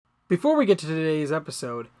Before we get to today's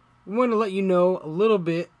episode, we want to let you know a little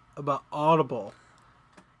bit about Audible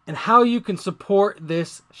and how you can support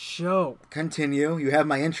this show. Continue. You have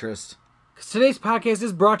my interest. Today's podcast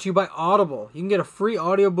is brought to you by Audible. You can get a free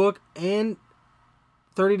audiobook and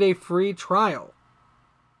 30-day free trial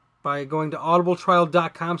by going to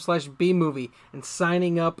audibletrial.com/bmovie and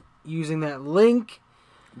signing up using that link.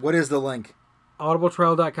 What is the link?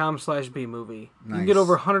 audibletrial.com/bmovie. Nice. You can get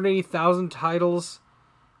over 180,000 titles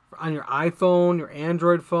on your iPhone, your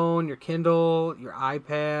Android phone, your Kindle, your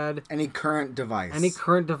iPad. Any current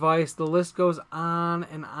device. The list goes on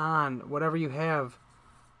and on. Whatever you have.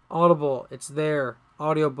 Audible, it's there.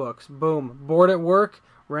 Audiobooks, boom. Bored at work,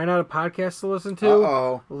 ran out of podcasts to listen to.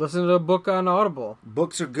 Uh-oh. Listen to a book on Audible.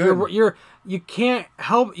 Books are good. You can't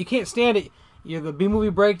stand it. You're the B-movie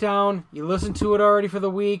breakdown. You listen to it already for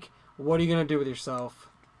the week. What are you going to do with yourself?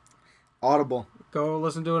 Audible. Go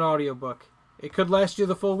listen to an audiobook. It could last you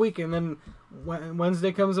the full week, and then when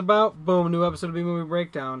Wednesday comes about, boom, new episode of B-movie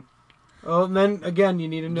breakdown. Oh, and then again, you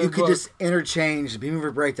need a new book. You could just interchange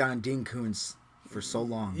B-movie breakdown and Dean Koontz for so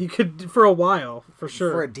long. You could for a while, for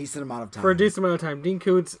sure. For a decent amount of time. Dean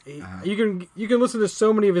Koontz, you can listen to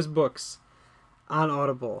so many of his books on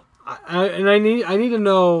Audible. I need to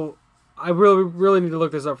know. I really need to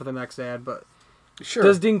look this up for the next ad. But sure,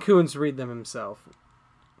 does Dean Koontz read them himself?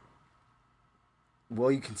 Well,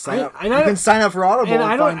 you can sign up. You can sign up for Audible and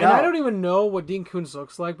find out. I don't even know what Dean Koontz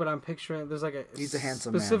looks like, but I'm picturing there's like he's a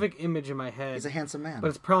handsome specific man. image in my head. He's a handsome man, but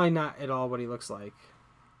it's probably not at all what he looks like.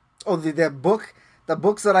 Oh, the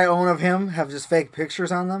books that I own of him have just fake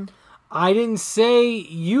pictures on them? I didn't say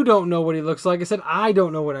you don't know what he looks like. I said I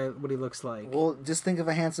don't know what he looks like. Well, just think of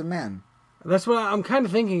a handsome man. That's what I'm kind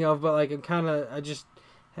of thinking of, but like I just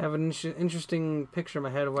have an interesting picture in my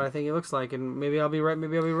head of what I think he looks like, and maybe I'll be right,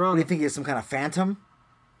 maybe I'll be wrong. What do you think, he's some kind of phantom?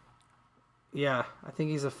 Yeah, I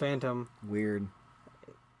think he's a phantom. Weird.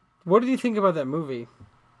 What did you think about that movie?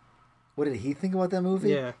 What did he think about that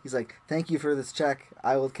movie? Yeah. He's like, thank you for this check.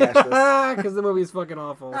 I will cash this. Because the movie is fucking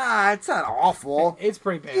awful. It's not awful. It's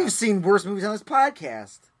pretty bad. You've seen worse movies on this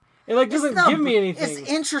podcast. It doesn't give me anything. It's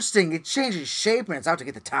interesting. It changes shape and it's out to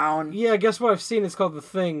get to town. Yeah, guess what I've seen? It's called The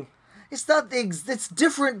Thing. It's not it's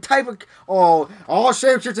different type of... Oh, all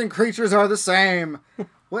shape-shifting creatures are the same.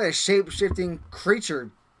 What a shape-shifting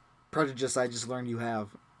creature prejudice I just learned you have.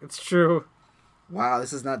 It's true. Wow,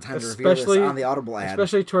 this is not time to reveal this on the Audible ad.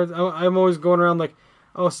 Especially towards... I'm always going around like,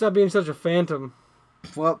 oh, stop being such a phantom.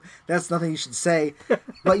 Well, that's nothing you should say.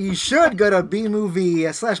 But you should go to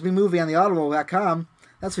bmovie/bmovie on the audible.com.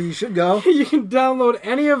 That's where you should go. You can download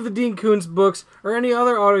any of the Dean Koontz books or any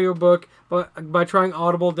other audiobook by trying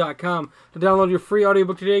audible.com. To download your free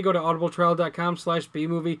audiobook today, go to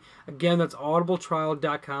audibletrial.com/bmovie. Again, that's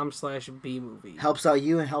audibletrial.com/bmovie. Helps out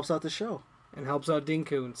you and helps out the show. And helps out Dean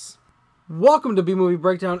Koontz. Welcome to B-Movie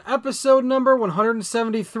Breakdown, episode number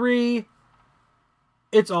 173.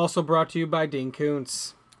 It's also brought to you by Dean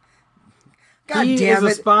Koontz. God he damn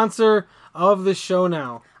is a sponsor of the show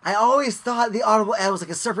now. I always thought the Audible ad was like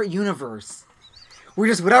a separate universe. We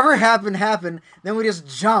just, whatever happened, then we just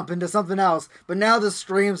jump into something else. But now the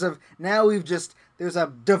streams have, there's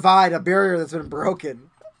a divide, a barrier that's been broken.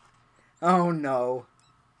 Oh no.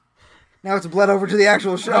 Now it's bled over to the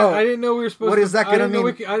actual show. I didn't know we were supposed to. What is that going to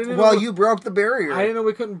mean? You broke the barrier. I didn't know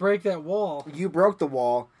we couldn't break that wall. You broke the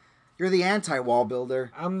wall. You're the anti-wall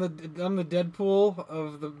builder. I'm the Deadpool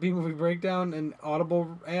of the B-Movie Breakdown and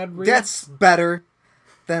Audible ad read. That's better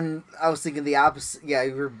than, I was thinking the opposite. Yeah,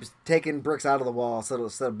 you were taking bricks out of the wall instead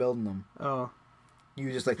of building them. Oh. You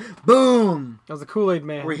were just like, boom! That was the Kool-Aid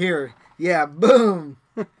Man. We're here. Yeah, boom!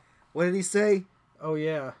 What did he say? Oh,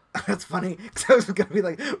 yeah. That's funny, because I was going to be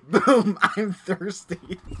like, boom, I'm thirsty.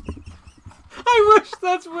 I wish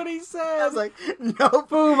that's what he said. I was like, no,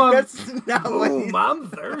 boom, that's not what he said. I'm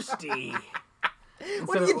thirsty.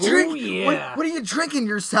 What are you drinking? Yeah. What are you drinking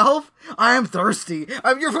yourself? I am thirsty.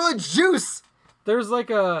 You're full of juice. There's like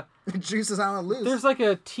a... Juice is on the loose. There's like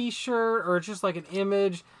a t-shirt or just like an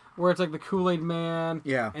image where it's like the Kool-Aid Man.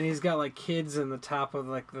 Yeah. And he's got like kids in the top of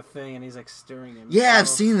like the thing and he's like stirring himself. Yeah, I've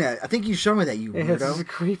seen that. I think you showed me that, you weirdo. It's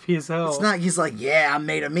creepy as hell. It's not, he's like, yeah, I'm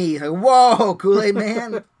made of me. Like, whoa, Kool-Aid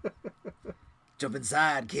Man. Jump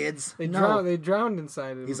inside, kids. They drowned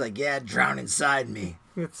inside him. He's like, yeah, drown inside me.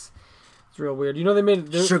 It's real weird. You know they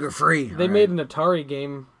made... Sugar-free. They made an Atari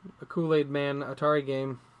game. A Kool-Aid Man Atari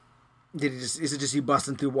game. Is it just you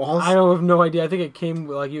busting through walls? I have no idea. I think it came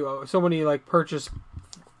like so many like purchase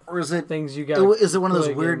or is it things you got? Is it one of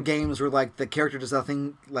those weird games where like the character does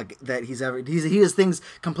nothing like that he does things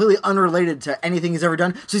completely unrelated to anything he's ever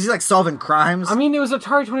done? So he's like solving crimes. I mean, it was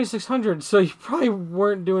Atari 2600, so you probably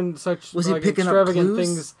weren't doing such was he picking extravagant up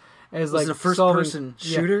things as Was like it a first-person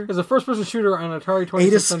shooter? Yeah, it was a first-person shooter on Atari He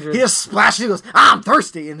 2600. just splashes. He goes, I'm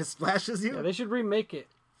thirsty, and it splashes you. Yeah, they should remake it.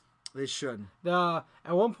 They should. At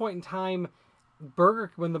one point in time,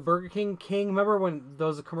 when the Burger King, remember when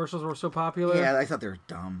those commercials were so popular? Yeah, I thought they were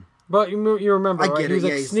dumb. But you remember, I right? get He was it,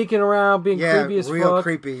 like yeah, sneaking around, being creepy as real fuck.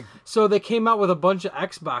 creepy. So they came out with a bunch of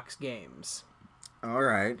Xbox games. All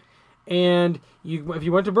right. And if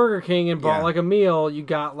you went to Burger King and bought Yeah. like a meal, you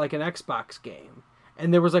got like an Xbox game.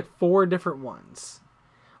 And there was like 4 different ones.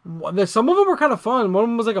 Some of them were kind of fun. One of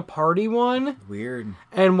them was like a party one. Weird.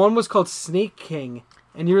 And one was called Sneak King.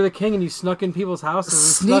 And you were the king and you snuck in people's houses and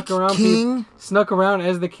Sneak snuck around King? snuck around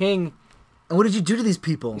as the king. And what did you do to these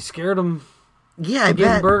people? You scared them. Yeah, I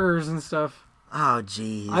Getting bet. burgers and stuff. Oh,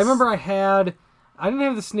 jeez. I remember I didn't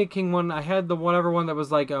have the Sneak King one. I had the whatever one that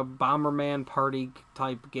was like a Bomberman party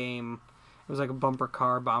type game. It was like a bumper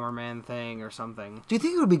car Bomberman thing or something. Do you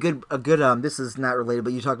think it would be a good? This is not related,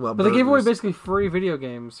 but you talk about. But they gave away burgers. basically free video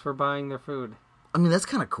games for buying their food. I mean, that's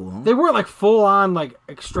kind of cool. They weren't like full on like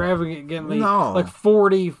extravagantly No. like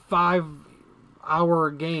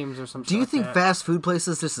 45-hour games or something. Do you like think that. fast food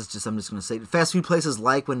places? I'm just going to say, fast food places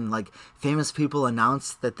like when like famous people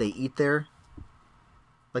announce that they eat there,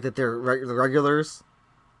 like that they're regulars,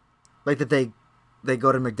 like that they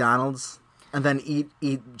go to McDonald's and then eat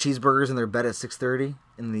cheeseburgers in their bed at 6:30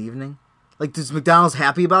 in the evening. Like, is McDonald's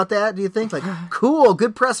happy about that? Do you think? Like, cool,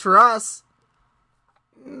 good press for us.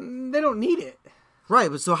 They don't need it. Right,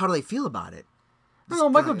 but so how do they feel about it? I don't know.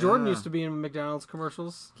 Michael Jordan used to be in McDonald's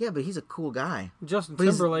commercials. Yeah, but he's a cool guy. Justin But,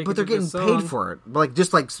 Timberlake. but they're did getting the paid song. for it. Like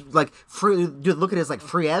just like free. Do you look at it as like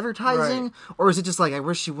free advertising, Right. or is it just like I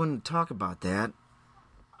wish you wouldn't talk about that?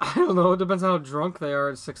 I don't know. It depends on how drunk they are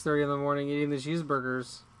at 6:30 in the morning eating the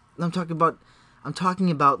cheeseburgers. I'm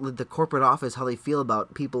talking about the corporate office, how they feel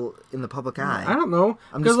about people in the public eye. I don't know.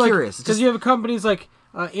 I'm just curious. It's Because you have companies like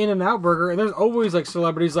In-N-Out Burger, and there's always like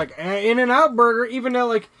celebrities like In-N-Out Burger, even though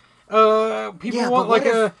like people Yeah, want but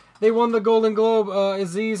like they won the Golden Globe,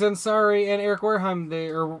 Aziz Ansari and Eric Wareheim,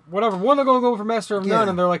 or whatever, won the Golden Globe for Master of None, Yeah.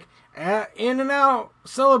 and they're like In-N-Out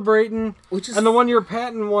celebrating, Which is- and the one year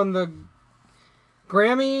Patton won the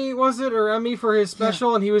Grammy, was it, or Emmy for his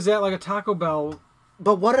special, and he was at like a Taco Bell.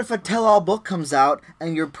 But what if a tell-all book comes out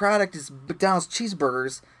and your product is McDonald's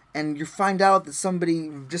cheeseburgers, and you find out that somebody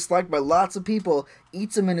disliked by lots of people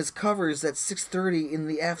eats them in his covers at 6:30 in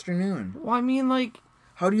the afternoon? Well, I mean, like,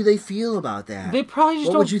 How do they feel about that? they probably just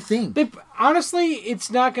What don't. would you think? Honestly, it's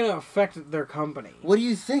not going to affect their company. What do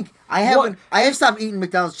you think? I have stopped eating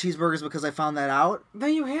McDonald's cheeseburgers because I found that out. No,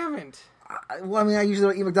 you haven't. I usually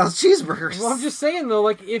don't eat McDonald's cheeseburgers. Well, I'm just saying though,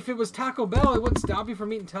 like if it was Taco Bell, it wouldn't stop you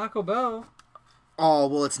from eating Taco Bell. Oh,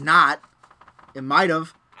 well, it's not. It might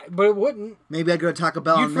have. But it wouldn't. Maybe I'd go to Taco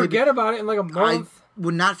Bell You'd and maybe forget about it in like a I month.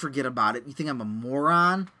 would not forget about it. You think I'm a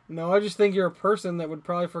moron? No, I just think you're a person that would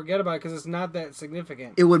probably forget about it because it's not that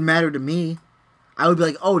significant. It would matter to me. I would be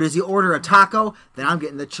like, oh, does he order a taco? Then I'm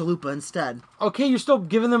getting the chalupa instead. Okay, you're still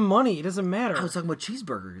giving them money. It doesn't matter. I was talking about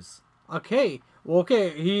cheeseburgers. Okay. Well, okay,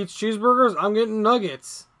 he eats cheeseburgers, I'm getting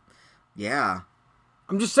nuggets. Yeah.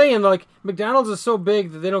 I'm just saying, like, McDonald's is so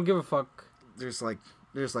big that they don't give a fuck. There's like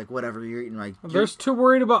whatever you're eating. Like They're too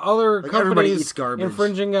worried about other Like, everybody companies eats garbage.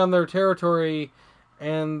 infringing on their territory,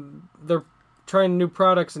 and they're trying new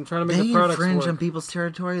products and trying to make they the products infringe work. on people's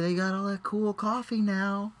territory. They got all that cool coffee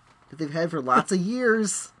now that they've had for lots of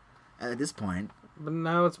years. At this point, But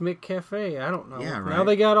now it's McCafe. I don't know. Yeah, Now right.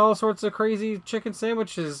 they got all sorts of crazy chicken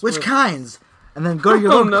sandwiches. which with- kinds? And then go to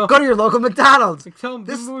your Oh, local, no. go to your local McDonald's. Like, tell them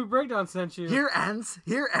This- Big Movie Breakdown sent you. Here ends.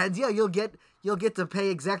 Yeah, you'll get to pay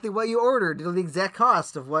exactly what you ordered. It'll be the exact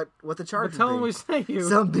cost of what the charge But tell them would we be. sent you.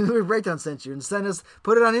 So Big Movie Breakdown sent you and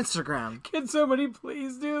put it on Instagram. Can somebody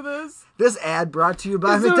please do this? This ad brought to you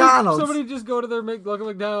by Can McDonald's. Somebody just go to their local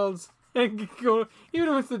McDonald's and go, even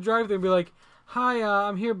if it's the drive-thru, and be like, "Hi,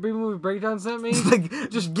 I'm here. Big Movie Breakdown sent me." Like,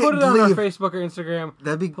 Just get- put it on our leave. Facebook or Instagram.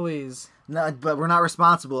 That'd be Please. no, but we're not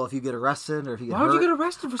responsible if you get arrested or if you get Why hurt. would you get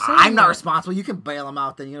arrested for saying I'm not that? responsible. You can bail them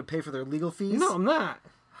out. Then you're gonna pay for their legal fees. No, I'm not.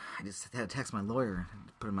 I just had to text my lawyer and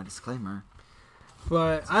put in my disclaimer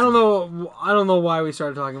But I don't know. I don't know why we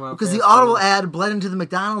started talking about because the fast Audible food. ad bled into the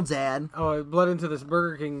McDonald's ad. Oh, it bled into this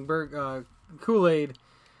Burger King Kool-Aid.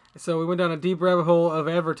 So we went down a deep rabbit hole of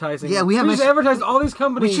advertising. Yeah, we have just mentioned- advertised all these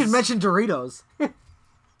companies. We should mention Doritos.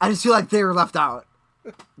 I just feel like they were left out.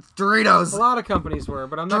 Doritos. A lot of companies were,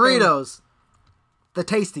 but I'm not Doritos. The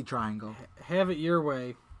Tasty Triangle. gonna have it your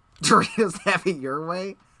way. Doritos, have it your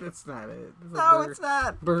way. That's not it. It's No, it's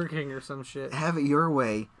not. Burger King or some shit. Have it your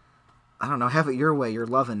way. I don't know. Have it your way. You're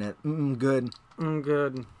loving it. Good.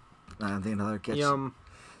 Good. I think another catch. Yum.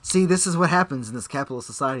 See, this is what happens in this capitalist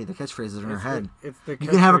society. The catchphrases are in our head. The You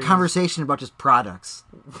can have a catchphrase. conversation about just products.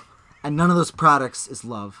 And none of those products is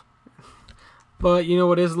love. But you know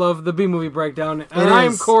what is love? The B-movie breakdown. And I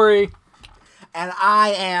am is. Corey. And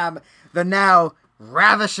I am the now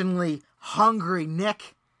ravishingly hungry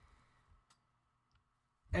Nick.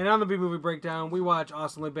 And on the B-movie breakdown, we watch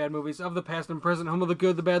awesomely bad movies of the past and present, home of the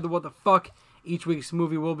good, the bad, the what the fuck. Each week's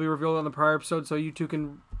movie will be revealed on the prior episode, so you two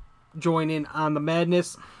can join in on the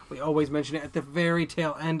madness. We always mention it at the very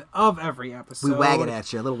tail end of every episode. We wag it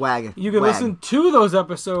at you, a little wag. You can listen to those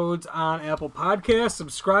episodes on Apple Podcasts.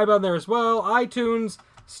 Subscribe on there as well. iTunes,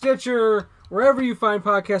 Stitcher, wherever you find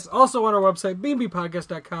podcasts. Also on our website,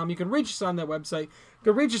 bnbpodcast.com. You can reach us on that website. You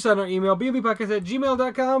can reach us on our email,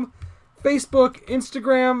 bnbpodcast@gmail.com. Facebook,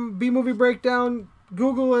 Instagram, B-Movie Breakdown.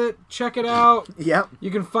 Google it. Check it out. Yep.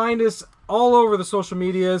 You can find us all over the social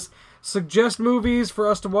medias. Suggest movies for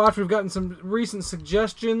us to watch. We've gotten some recent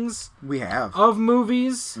suggestions We have. of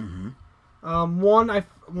movies. Mm-hmm.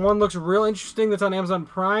 One looks real interesting that's on Amazon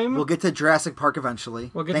Prime. We'll get to Jurassic Park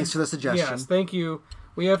eventually. Thanks for the suggestion. Yes, thank you.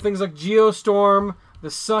 We have things like Geostorm,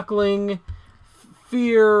 The Suckling,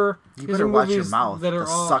 Fear. You These better are watch your movies mouth. that are The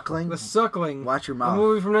all- Suckling? The Suckling. Watch your A mouth.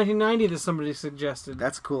 movie from 1990 that somebody suggested.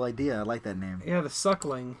 That's a cool idea. I like that name. Yeah, The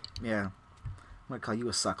Suckling. Yeah. I'm going to call you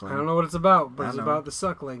a suckling. I don't know what it's about, but I it's know. about The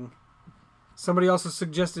Suckling. Somebody also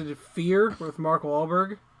suggested Fear with Mark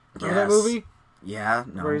Wahlberg. Remember that Yes. movie? Yeah,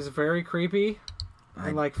 no. Where he's very creepy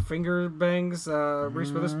and like finger bangs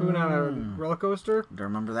Reese Witherspoon on a roller coaster. Don't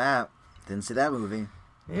remember that. Didn't see that movie.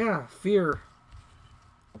 Yeah, Fear.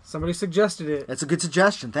 Somebody suggested it. That's a good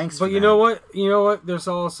suggestion. Thanks for But that. you know what? You know what? There's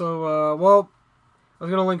also well, I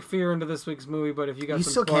was gonna link Fear into this week's movie, but if you got You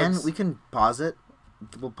some still plugs, can. We can pause it.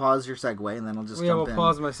 We'll pause your segue and then I'll just yeah, jump we'll in.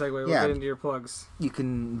 pause my segue. We'll Yeah. get into your plugs. You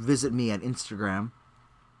can visit me at Instagram.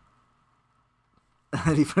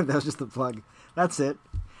 That was just the plug. That's it.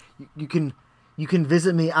 You can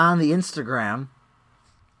visit me on the Instagram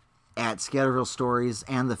at Scatterville Stories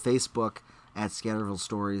and the Facebook at Scatterville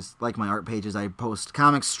Stories. Like my art pages, I post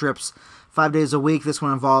comic strips 5 days a week. This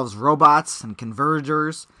one involves robots and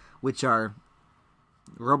convergers, which are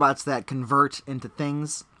robots that convert into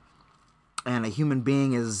things. And a human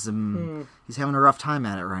being is he's having a rough time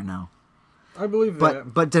at it right now. I believe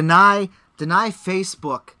that. But deny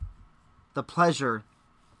Facebook the pleasure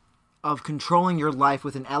of controlling your life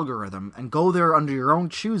with an algorithm and go there under your own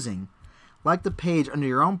choosing, like the page under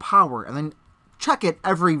your own power, and then check it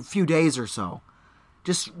every few days or so.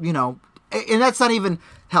 Just, and that's not even,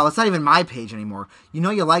 hell, it's not even my page anymore. You know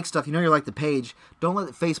you like stuff, you know you like the page. Don't let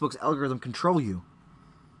Facebook's algorithm control you.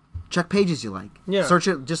 Check pages you like. Yeah. Search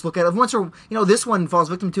it, just look at it. Once or, this one falls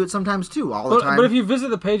victim to it sometimes too, all the time. But if you visit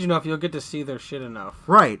the page enough, you'll get to see their shit enough.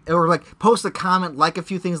 Right. Or like post a comment, like a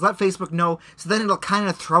few things, let Facebook know, so then it'll kind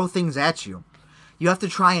of throw things at you. You have to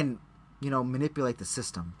try and, manipulate the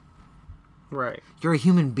system. Right. You're a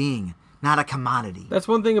human being, not a commodity. That's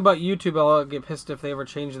one thing about YouTube. I'll get pissed if they ever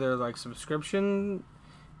change their subscription.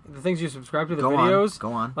 The things you subscribe to, the videos.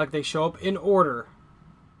 Go on. Like they show up in order.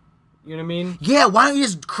 You know what I mean? Yeah, why don't you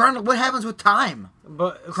just what happens with time?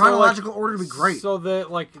 But Chronological order would be great. So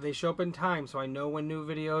that they show up in time, so I know when new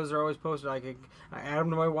videos are always posted. I add them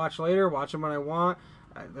to my watch later, watch them when I want.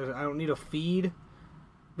 I don't need a feed.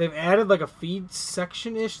 They've added a feed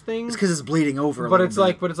section-ish thing. It's because it's bleeding over. But it's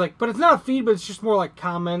not a feed, but it's just more like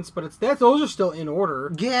comments. But those are still in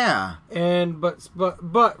order. Yeah. And but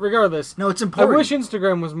regardless, No, it's important. I wish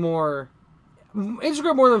Instagram was more.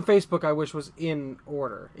 Instagram more than Facebook, I wish, was in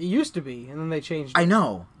order. It used to be, and then they changed it. I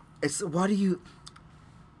know. It's why do you?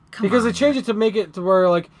 Because they changed it to make it to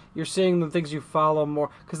where you're seeing the things you follow more.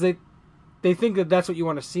 Because they think that that's what you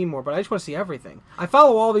want to see more. But I just want to see everything. I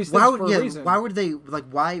follow all these things for a reason. Why would they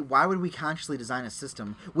why would we consciously design a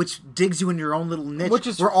system which digs you in your own little niche, Which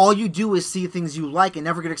is- where all you do is see things you like and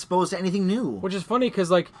never get exposed to anything new? Which is funny because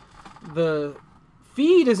the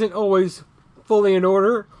feed isn't always fully in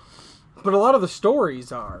order, but a lot of the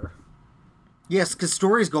stories are. Yes, because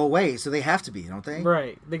stories go away, so they have to be, don't they?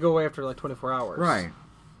 Right. They go away after 24 hours. Right.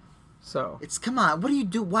 So. It's, come on, what do you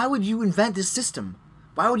do? Why would you invent this system?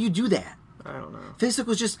 Why would you do that? I don't know. Facebook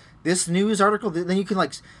was just this news article, then you can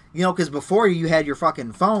because before you had your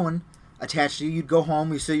fucking phone attached to you, you'd go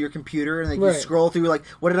home, you sit at your computer, and then you Right. scroll through,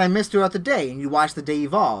 what did I miss throughout the day? And you watch the day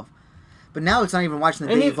evolve. But now it's not even watching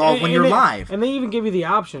the day evolve when you're live. And they even give you the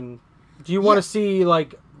option. Do you want to see,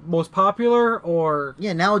 most popular or...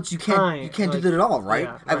 Yeah, now you can't do that at all, right?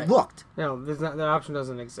 Yeah, right. I've looked. No, that option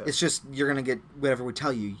doesn't exist. It's just you're gonna get whatever we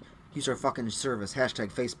tell you. Use our fucking service.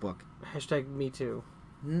 #Facebook. Hashtag me too.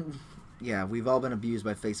 Yeah, we've all been abused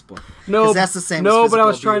by Facebook. No, 'Cause that's the same. No, as but I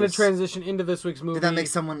was physical trying to abuse. transition into this week's movie. Did that make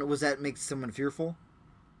someone? Was that make someone fearful?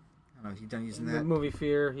 I don't know. You done using The that? movie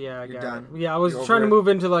Fear? Yeah, I You're got done? it. Yeah, I was You're trying to over it? move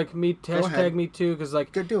into like ahead. hashtag Me Too because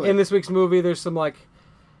like Good, do it. in this week's movie, there's some like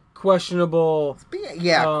questionable.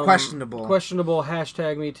 Questionable. Questionable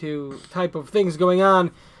hashtag Me Too type of things going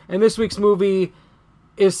on. And this week's movie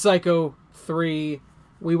is Psycho 3.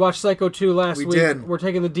 We watched Psycho 2 last week. did. We're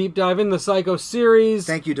taking the deep dive in the Psycho series.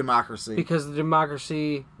 Thank you, democracy. Because the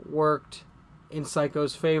democracy worked in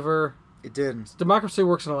Psycho's favor. It did. Democracy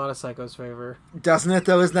works in a lot of Psycho's favor. Doesn't it,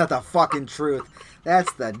 though? Isn't that the fucking truth?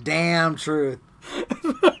 That's the damn truth.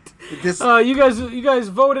 This, You guys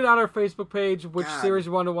voted on our Facebook page which God. series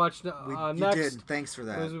you wanted to watch you next. did. Thanks for It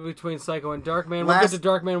that. was between Psycho and Darkman. We'll Last- get to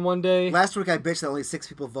Darkman one day. Last week I bitched that only 6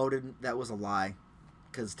 people voted. That was a lie.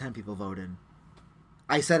 Because 10 people voted.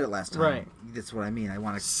 I said it last time. Right. That's what I mean. I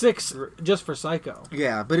want to... 6 just for Psycho.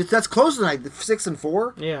 Yeah, but that's closer than 6 and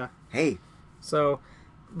 4. Yeah. Hey. So,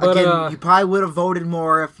 but Again, you probably would have voted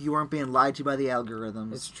more if you weren't being lied to by the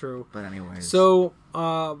algorithms. it's true. But anyways. So,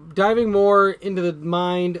 diving more into the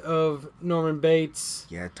mind of Norman Bates.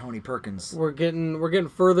 Yeah, Tony Perkins. We're getting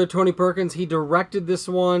further. Tony Perkins. He directed this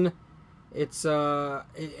one. It's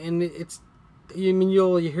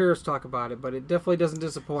you'll hear us talk about it, but it definitely doesn't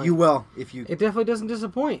disappoint. You will if you. It definitely doesn't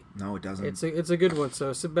disappoint. No, it doesn't. It's a good one.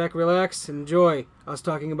 So sit back, relax, enjoy us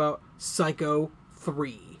talking about Psycho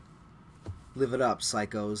 3. Live it up,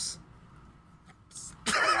 psychos.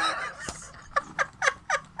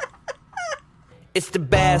 It's the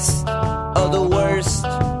best of the worst.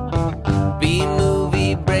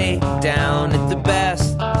 B-movie breakdown. It's the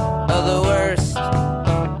best of the worst.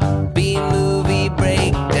 B-movie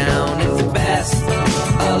breakdown. It's the best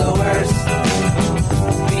of the worst.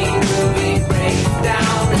 B-movie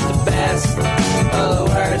breakdown. It's the best of the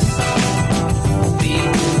worst.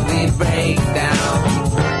 B-movie breakdown.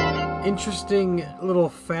 Interesting little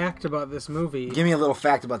fact about this movie. Give me a little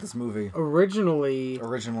fact about this movie. Originally,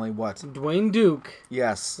 What? Dwayne Duke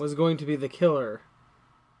Yes. was going to be the killer,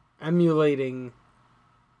 emulating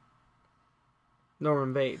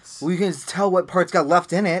Norman Bates. Well, you can tell what parts got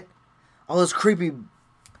left in it. All those creepy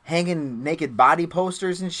hanging naked body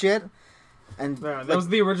posters and shit. And Yeah, that was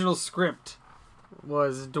the original script.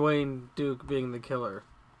 Was Dwayne Duke being the killer?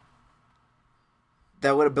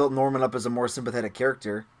 that would have built Norman up as a more sympathetic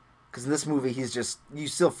character. Because in this movie, he's just... You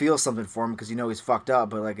still feel something for him because you know he's fucked up,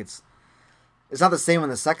 but like it's not the same in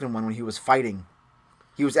the second one when he was fighting.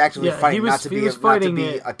 He was actually fighting not to be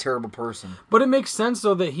a terrible person. But it makes sense,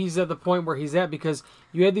 though, that he's at the point where he's at because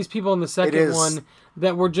you had these people in the second one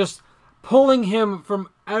that were just pulling him from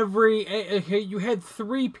every... You had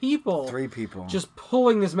 3 people. 3 people. Just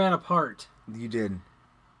pulling this man apart. You did.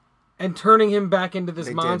 And turning him back into this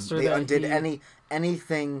They monster. Did. They undid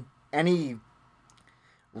anything, any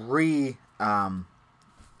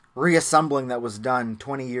reassembling that was done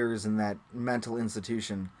 20 years in that mental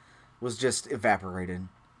institution was just evaporated.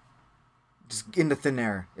 Just into thin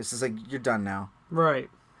air. It's just like, you're done now. Right.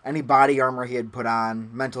 Any body armor he had put on,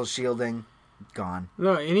 mental shielding, gone.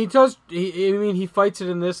 No, and he does... he fights it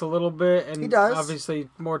in this a little bit. And he does. Obviously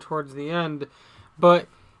more towards the end. But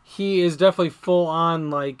he is definitely full on,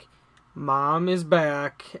 like... Mom is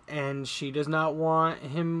back, and she does not want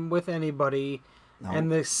him with anybody. No.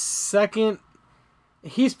 And the second...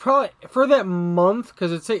 He's probably... For that month,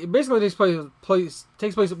 because it basically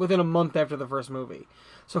takes place within a month after the first movie.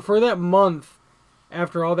 So for that month,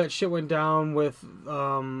 after all that shit went down with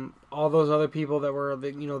all those other people that were,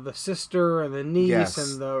 the sister and the niece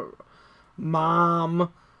and the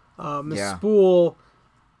mom, Miss Spool,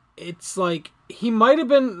 it's like he might have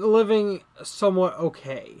been living somewhat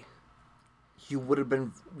okay. You would have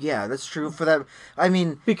been... Yeah, that's true for that. I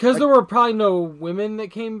mean... Because there were probably no women that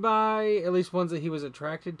came by, at least ones that he was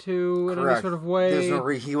attracted to in any sort of way. There's no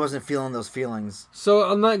he wasn't feeling those feelings.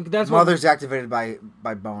 So that's Mother's activated by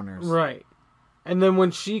boners. Right. And then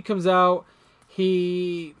when she comes out,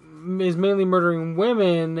 he is mainly murdering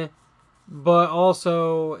women, but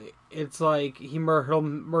also it's like he'll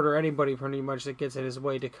murder anybody pretty much that gets in his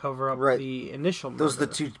way to cover up the initial murder. Those are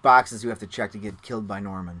the 2 boxes you have to check to get killed by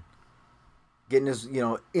Norman. Getting his,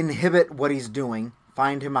 inhibit what he's doing,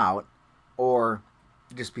 find him out, or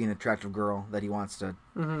just be an attractive girl that he wants to.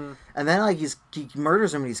 Mm-hmm. And then, he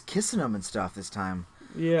murders him and he's kissing him and stuff this time.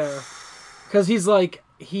 Yeah. Because he's like,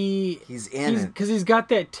 he's in it. Because he's got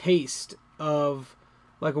that taste of,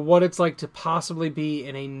 like, what it's like to possibly be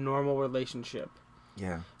in a normal relationship.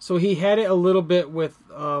 Yeah. So he had it a little bit with,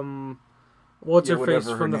 what's her face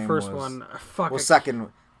from the first one? Second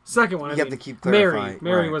one. You have to keep clarifying.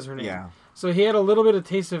 Mary was her name. Yeah. So he had a little bit of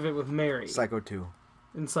taste of it with Mary. Psycho 2.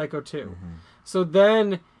 in Psycho 2. So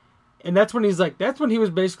then, and that's when he was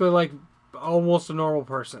basically like almost a normal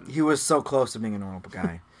person. He was so close to being a normal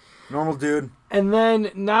guy. Normal dude. And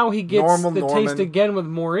then now he gets Normal the Norman. taste again with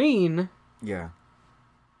Maureen. Yeah.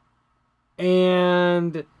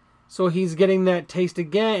 And so he's getting that taste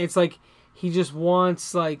again. It's like he just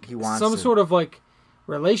wants like some sort of like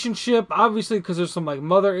relationship, obviously, because there's some like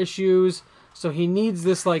mother issues. So he needs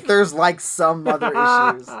this like There's like some other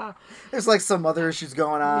issues. There's like some other issues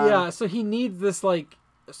going on. Yeah, so he needs this like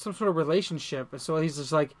some sort of relationship. And so he's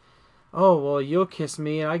just like, oh well, you'll kiss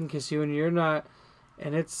me and I can kiss you and you're not.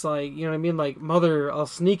 And it's like, you know what I mean? Like, mother, I'll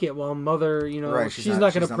sneak it while mother, you know, Right, she's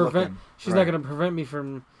not going to prevent, looking. not going to prevent me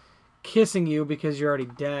from kissing you because you're already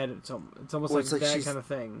dead. It's almost like that kind of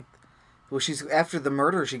thing. Well, she's after the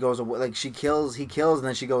murder. She goes away. Like he kills, and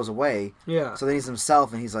then she goes away. Yeah. So then he's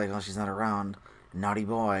himself, and he's like, "Oh, she's not around, naughty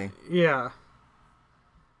boy." Yeah.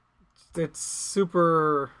 It's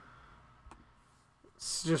super.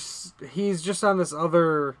 It's just he's just on this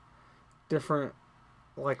other, different,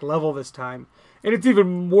 like level this time, and it's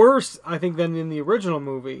even worse, I think, than in the original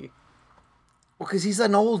movie. Well, because he's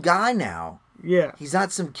an old guy now. Yeah. He's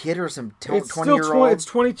not some kid or some 20-year-old. It's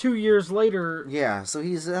 22 years later. Yeah, so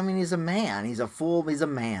he's a man. He's a fool, but he's a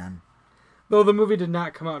man. Though the movie did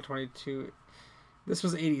not come out in 22. This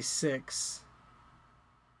was 86.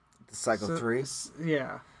 The Psycho 3?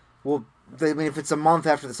 Yeah. Well, I mean, if it's a month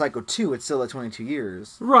after the Psycho 2, it's still at 22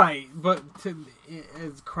 years. Right, but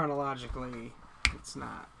it's chronologically, it's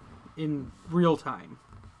not. In real time.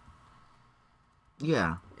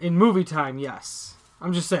 Yeah. In movie time, yes.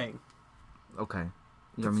 I'm just saying. Okay.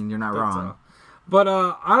 I mean, you're not wrong. But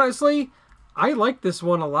honestly, I like this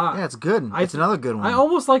one a lot. Yeah, it's good. It's another good one. I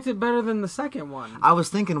almost liked it better than the second one. I was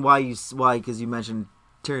thinking why, because you mentioned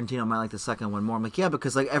Tarantino might like the second one more. I'm like, yeah,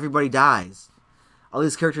 because like everybody dies. All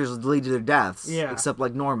these characters lead to their deaths. Yeah. Except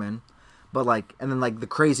like Norman. But like, and then like the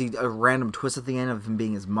crazy random twist at the end of him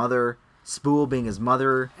being his mother. Spool being his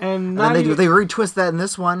mother. And then they retwist that in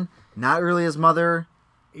this one. Not really his mother.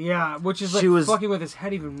 Yeah, which is like fucking with his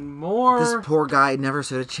head even more. This poor guy never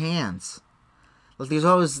stood a chance. Like there's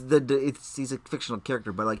always he's a fictional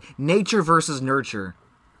character, but like nature versus nurture.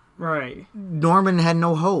 Right. Norman had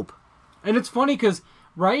no hope. And it's funny because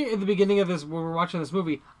right at the beginning of this, when we're watching this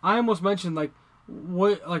movie, I almost mentioned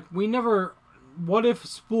what if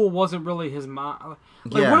Spool wasn't really his mom?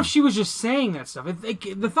 Like, what if she was just saying that stuff?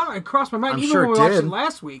 The thought crossed my mind, even when we watched it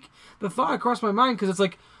last week. The thought crossed my mind because it's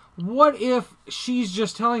like, what if she's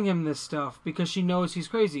just telling him this stuff because she knows he's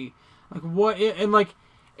crazy? Like, what if, and like,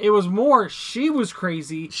 it was more, she was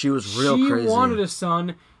crazy. She was crazy. She wanted a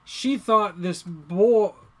son. She thought this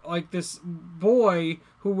boy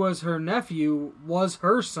who was her nephew was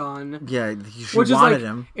her son. Yeah, she wanted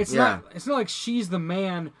him. It's not like she's the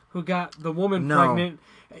man who got the woman pregnant.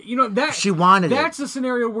 You know that she wanted. That's a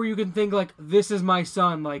scenario where you can think like, this is my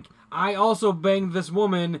son. Like, I also banged this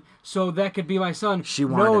woman, so that could be my son. She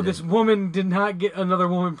wanted this woman did not get another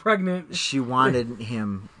woman pregnant. She wanted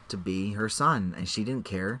him to be her son, and she didn't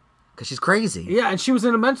care because she's crazy. Yeah, and she was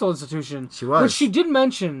in a mental institution. She was. Which she did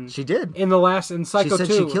mention. She did in Psycho 2. She said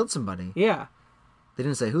she killed somebody. Yeah. They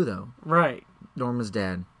didn't say who though. Right. Norman's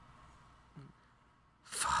dad.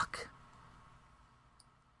 Fuck.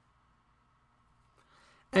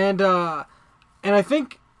 And I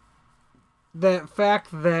think the fact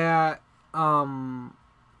that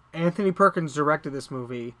Anthony Perkins directed this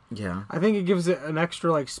movie, yeah, I think it gives it an extra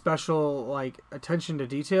like special like attention to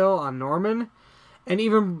detail on Norman, and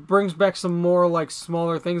even brings back some more like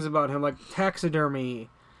smaller things about him, like taxidermy.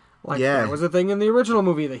 Like, that was a thing in the original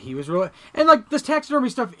movie that he was really... And, like, this taxidermy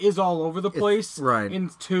stuff is all over the place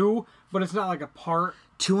in 2, but it's not like a part.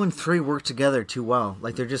 2 and 3 work together too well.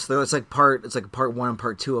 Like, it's like part 1 and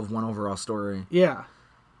part 2 of one overall story. Yeah.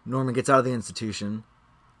 Norman gets out of the institution.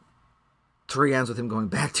 3 ends with him going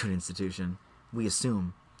back to an institution. We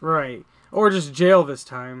assume. Right. Or just jail this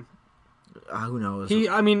time. Who knows?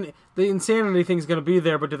 The insanity thing's going to be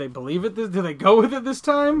there, but do they believe it? Do they go with it this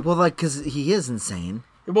time? Well, like, because he is insane.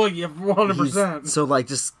 Well, yeah, 100%. So, like,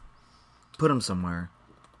 just put him somewhere.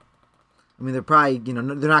 I mean, they're probably, they're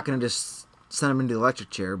not going to just send him into the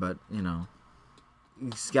electric chair, but, you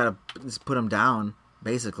just got to just put him down,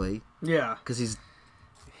 basically. Yeah. Because he's...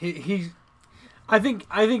 I think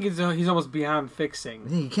he's almost beyond fixing.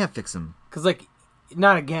 You can't fix him. Because, like,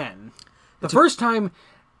 not again. The first time,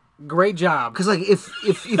 great job. Because, like,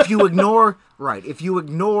 if you ignore... Right, if you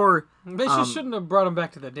ignore... They just shouldn't have brought him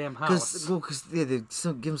back to the damn house. Because they give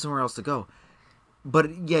him somewhere else to go.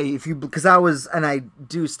 But, yeah, because I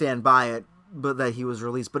do stand by it, but that he was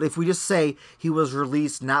released. But if we just say he was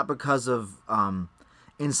released not because of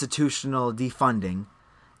institutional defunding,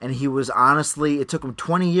 And he was honestly, it took him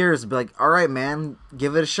 20 years to be like, all right, man,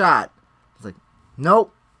 give it a shot. It's like,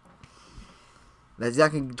 nope. That's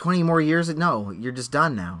exactly 20 more years. No, you're just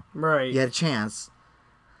done now. Right. You had a chance.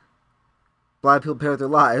 A lot of people pay with their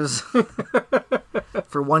lives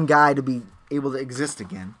for one guy to be able to exist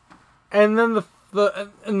again. And then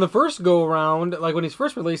in the first go around, like when he's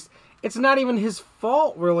first released, it's not even his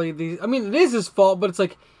fault really. I mean, it is his fault, but it's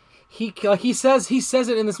like he says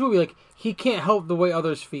it in this movie, like he can't help the way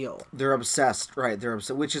others feel. They're obsessed, right? They're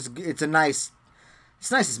obsessed, which is it's nice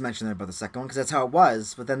to mention that about the second one because that's how it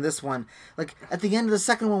was. But then this one, like at the end of the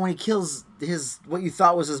second one, when he kills what you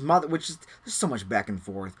thought was his mother, which is there's so much back and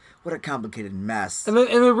forth. What a complicated mess. And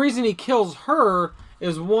the reason he kills her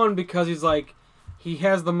is one because he's like he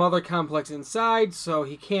has the mother complex inside, so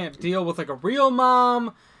he can't deal with like a real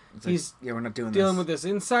mom. He's we're not dealing with this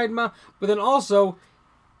inside mom. But then also,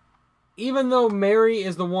 even though Mary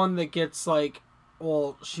is the one that gets like,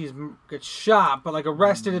 well, gets shot, but like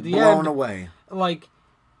arrested at the end, blown away. Like,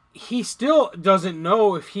 he still doesn't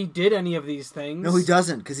know if he did any of these things. No, he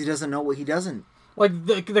doesn't, because he doesn't know what he doesn't. Like,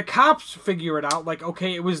 the cops figure it out. Like,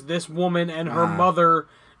 okay, it was this woman and her mother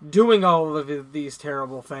doing all of these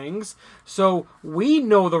terrible things. So, we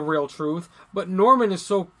know the real truth, but Norman is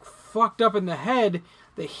so fucked up in the head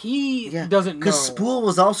that he doesn't know. Because Spool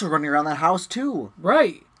was also running around that house, too.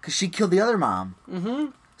 Right. Because she killed the other mom.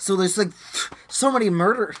 Mm-hmm. So there's, like, so many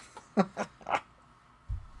murder...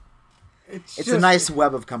 It's a nice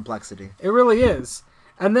web of complexity. It really is.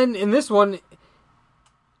 And then in this one,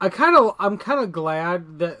 I'm kind of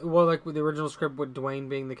glad that like with the original script with Dwayne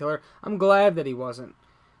being the killer, I'm glad that he wasn't.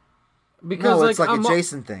 Because it's like a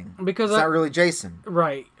Jason thing. Because it's not really Jason.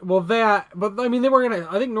 Right. Well, but I mean,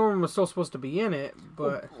 I think Norman was still supposed to be in it,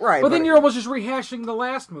 but right. But then you're almost just rehashing the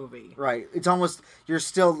last movie. Right. It's almost you're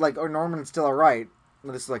still like, or Norman's still alright.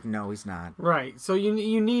 It's like, no, he's not. Right. So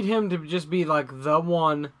you need him to just be like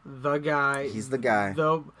the guy. He's the guy.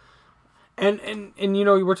 And you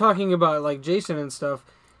know, we're talking about like Jason and stuff.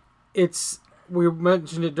 We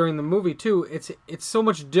mentioned it during the movie too. It's so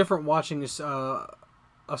much different watching this a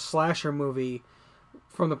slasher movie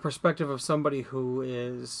from the perspective of somebody who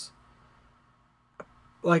is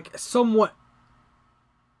like somewhat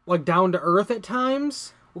like down to earth at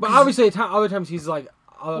times. But obviously other times he's like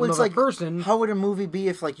it's like, person. How would a movie be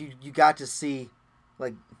if like you got to see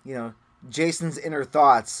like, you know, Jason's inner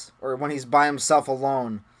thoughts or when he's by himself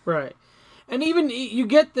alone? Right. And even you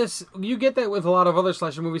get that with a lot of other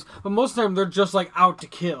slasher movies, but most of the time they're just like out to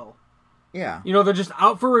kill. Yeah. You know, they're just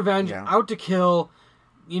out for revenge, out to kill.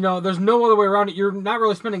 You know, there's no other way around it. You're not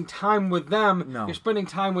really spending time with them. No. You're spending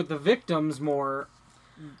time with the victims more.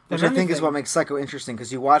 Which I think is what makes Psycho interesting,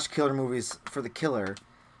 because you watch killer movies for the killer.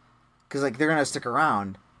 Because, like, they're going to stick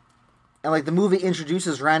around. And, like, the movie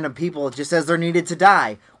introduces random people just as they're needed to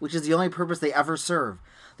die, which is the only purpose they ever serve.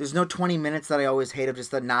 There's no 20 minutes that I always hate of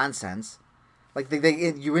just the nonsense. Like,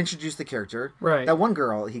 you introduce the character. Right. That one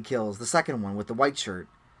girl he kills, the second one with the white shirt.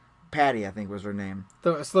 Patty, I think was her name.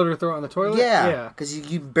 Slit her throat on the toilet? Yeah.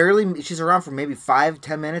 Because you barely... She's around for maybe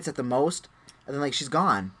 5-10 minutes at the most. And then, like, she's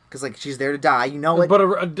gone. Because, like, she's there to die. You know it. But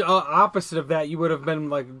opposite of that, you would have been,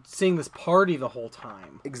 like, seeing this party the whole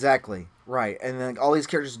time. Exactly. Right. And then like, all these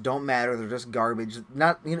characters don't matter. They're just garbage.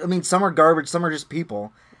 Not, you know, I mean, some are garbage. Some are just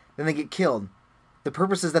people. Then they get killed. The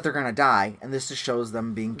purpose is that they're going to die. And this just shows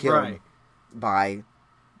them being killed by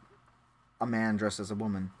a man dressed as a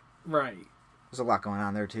woman. Right. There's a lot going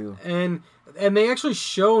on there, too. And they actually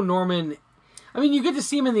show Norman... I mean, you get to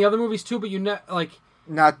see him in the other movies, too, but you not, like...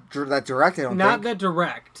 Not that direct, I don't think. Not that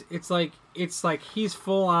direct. It's like he's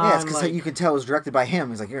full on... Yeah, it's because you can tell it was directed by him.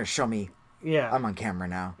 He's like, you're going to show me. Yeah. I'm on camera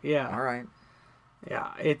now. Yeah. All right.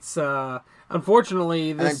 Yeah, it's...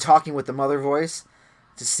 Unfortunately... And then talking with the mother voice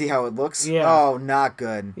to see how it looks. Yeah. Oh, not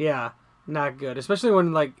good. Yeah, not good. Especially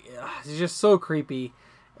when, like, it's just so creepy.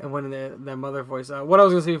 And when the mother voice... what I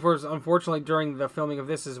was going to say before is, unfortunately, during the filming of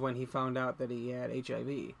this is when he found out that he had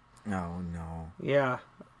HIV. Oh, no. Yeah.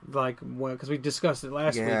 Like, because we discussed it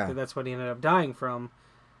last week, that's what he ended up dying from.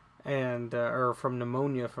 And, or from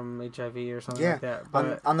pneumonia from HIV or something like that.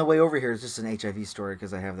 But on the way over here, it's just an HIV story,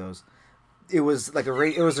 because I have those. It was like it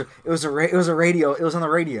was a radio. It was on the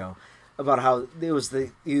radio about how it was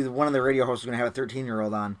one of the radio hosts was going to have a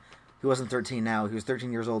 13-year-old on. He wasn't 13 now. He was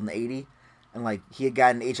 13 years old in 80. And, like, he had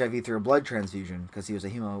gotten HIV through a blood transfusion because he was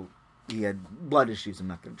he had blood issues. I'm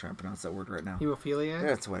not going to try and pronounce that word right now. Hemophilia?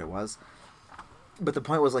 That's what it was. But the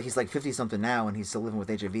point was, like, he's like 50-something now, and he's still living with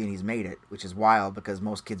HIV, and he's made it, which is wild because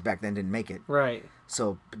most kids back then didn't make it. Right.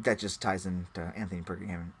 So that just ties into Anthony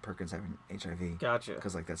Perkins having HIV. Gotcha.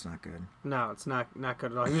 Because, like, that's not good. No, it's not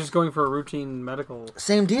good at all. He was just going for a routine medical.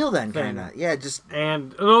 Same deal then, Thing. kind of. Yeah, just...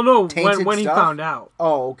 And, no, Tainted when he stuff? found out.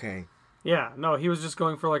 Oh, okay. Yeah, no, he was just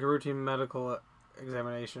going for, like, a routine medical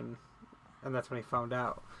examination, and that's when he found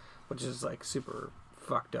out, which is, like, super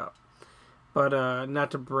fucked up. But,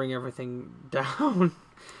 not to bring everything down.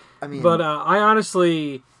 I mean... But, I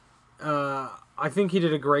honestly, I think he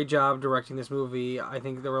did a great job directing this movie. I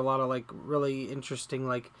think there were a lot of, like, really interesting,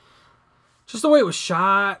 like, just the way it was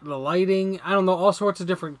shot, the lighting, I don't know, all sorts of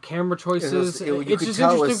different camera choices. It's just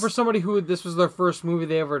interesting for somebody who this was their first movie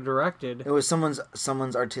they ever directed. It was someone's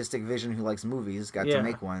artistic vision who likes movies got to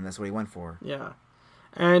make one. That's what he went for. Yeah.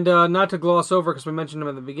 And not to gloss over, because we mentioned him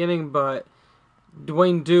at the beginning, but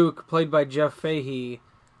Dwayne Duke, played by Jeff Fahey,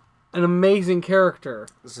 an amazing character.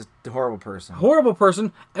 This is a horrible person. Horrible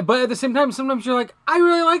person, but at the same time, sometimes you're like, I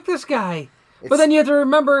really like this guy. But then you have to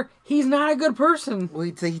remember, he's not a good person. Well,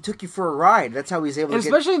 he took you for a ride. That's how he's able to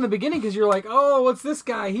especially in the beginning, because you're like, oh, what's this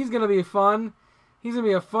guy? He's going to be fun. He's going to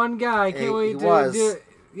be a fun guy. Can't wait to do it.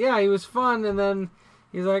 Yeah, he was fun, and then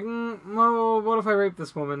he's like, well, what if I rape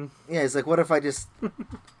this woman? Yeah, he's like, what if I just...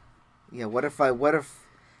 yeah, what if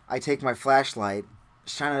I take my flashlight,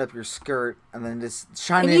 shine it up your skirt, and then just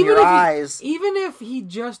shine it in your eyes? Even if he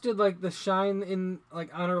just did, like, the shine in,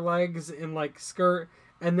 like, on her legs in, like, skirt...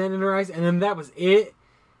 and then in her eyes, and then that was it.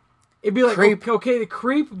 It'd be like, creep. Okay, the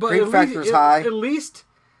creep, but creep factor's high. At least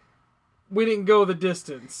we didn't go the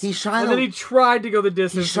distance. And then he tried to go the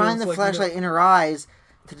distance. He shined the flashlight in her eyes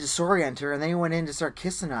to disorient her, and then he went in to start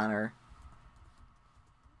kissing on her.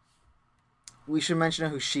 We should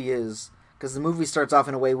mention who she is, because the movie starts off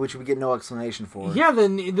in a way which we get no explanation for. Yeah,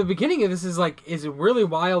 then the beginning of this is really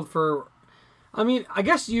wild for... I mean, I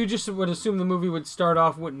guess you just would assume the movie would start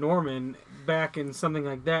off with Norman back in something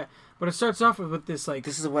like that, but it starts off with this, like...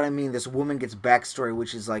 This is what I mean. This woman gets backstory,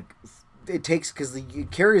 which is, like... It takes... Because it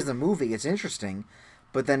carries the movie. It's interesting.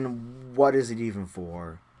 But then, what is it even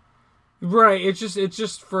for? Right. It's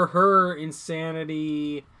just for her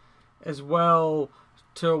insanity as well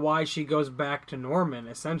to why she goes back to Norman,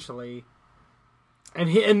 essentially.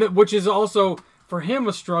 And which is also, for him,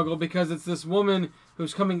 a struggle, because it's this woman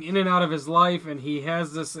who's coming in and out of his life, and he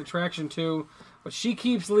has this attraction to, but she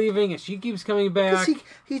keeps leaving, and she keeps coming back.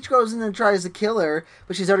 He goes in and tries to kill her,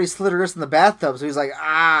 but she's already slit her wrist in the bathtub, so he's like,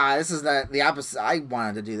 this is not the opposite. I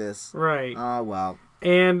wanted to do this. Right. Oh, well.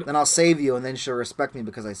 And then I'll save you, and then she'll respect me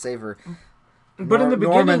because I save her. But in the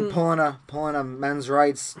beginning... Norman pulling a men's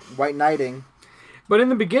rights, white knighting. But in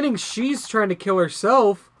the beginning, she's trying to kill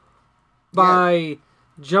herself by...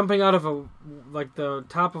 jumping out of the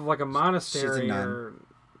top of, like, a monastery or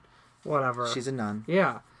whatever. She's a nun.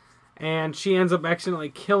 Yeah. And she ends up accidentally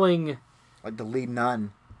killing... like the lead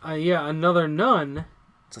nun. Another nun.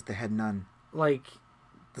 It's like the head nun. Like...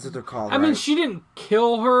 That's what they're called, I mean, she didn't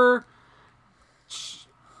kill her.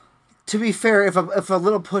 To be fair, if a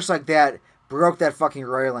little push like that broke that fucking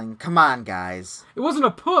railing, come on, guys. It wasn't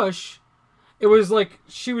a push. It was like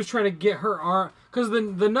she was trying to get her arm... Because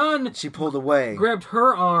the nun... She pulled away. Grabbed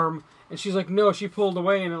her arm, and she's like, no, she pulled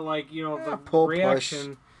away, and it, like, the pull,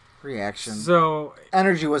 reaction... Push, reaction. So...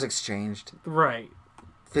 Energy was exchanged. Right.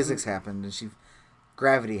 Physics happened, and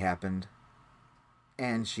gravity happened.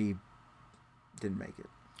 And she didn't make it.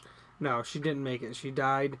 No, she didn't make it. She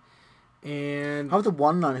died. And... How about the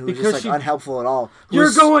one nun who was just, like, unhelpful at all?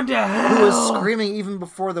 You're going to hell! Who was screaming even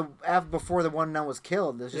before the one nun was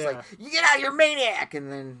killed. It was just like, you get out, you're a maniac!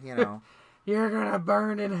 And then, You're gonna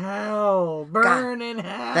burn in hell! Burn in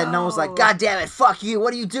hell! That nun was like, God damn it, fuck you,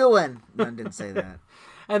 what are you doing? Nun didn't say that.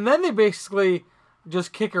 And then they basically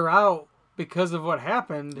just kick her out because of what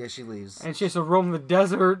happened. Yeah, she leaves. And she has to roam the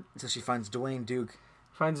desert. So she finds Dwayne Duke.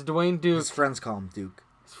 His friends call him Duke.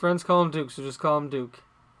 So just call him Duke.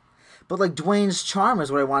 But, like, Dwayne's charm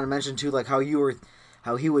is what I want to mention, too. Like, how he would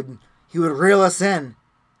reel us in.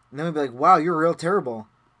 And then we'd be like, wow, you're real terrible.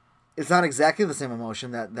 It's not exactly the same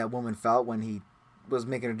emotion that woman felt when he was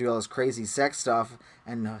making her do all this crazy sex stuff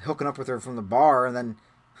and hooking up with her from the bar, and then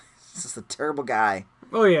he's just a terrible guy.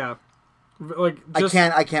 Oh, yeah. Like, just...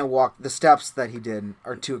 I can't walk. The steps that he did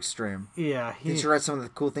are too extreme. Yeah. Did you write some of the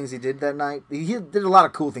cool things he did that night? He did a lot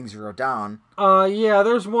of cool things he wrote down. Yeah,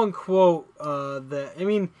 there's one quote that, I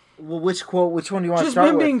mean... Well, which quote? Which one do you want to start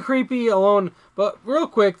with? Just him being creepy alone. But real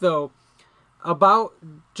quick, though, about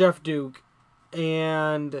Jeff Duke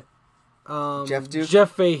and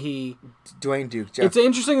Jeff Fahey. Dwayne Duke. It's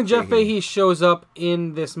interesting that Jeff Fahey shows up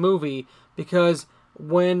in this movie because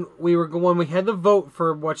when we had the vote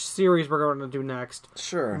for which series we're going to do next.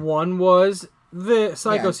 Sure. One was the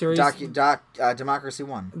Psycho series. Democracy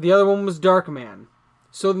won. The other one was Darkman.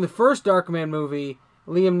 So in the first Darkman movie,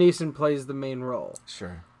 Liam Neeson plays the main role.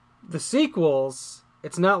 Sure. The sequels,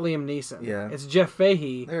 it's not Liam Neeson. Yeah. It's Jeff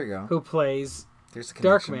Fahey. There you go. Who plays There's a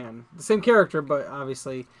connection. Darkman. The same character, but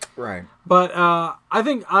obviously. Right. But I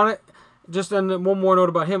think on it, just on one more note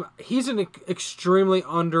about him, he's an extremely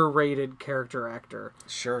underrated character actor.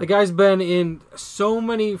 Sure. The guy's been in so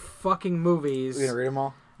many fucking movies. You gonna read them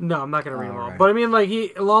all? No, I'm not gonna read them all. Right. But I mean, like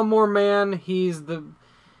Lawnmower Man. He's the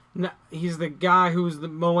guy who's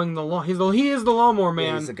mowing the lawn. He is the lawnmower man.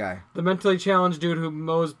 Yeah, he's the guy. The mentally challenged dude who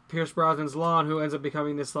mows Pierce Brosnan's lawn, who ends up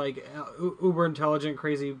becoming this like uber intelligent,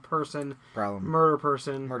 crazy person, murder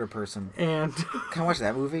person. And Can I watch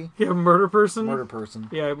that movie? Yeah, murder person. Murder person.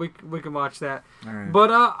 Yeah, we can watch that. All right. But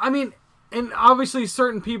I mean, and obviously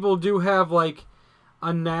certain people do have like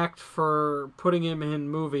a knack for putting him in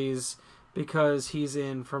movies because he's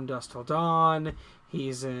in From Dusk Till Dawn.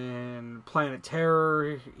 He's in Planet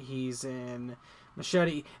Terror. He's in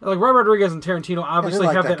Machete. Like Robert Rodriguez and Tarantino obviously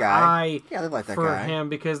like have that that guy. eye Yeah, they like that for guy. him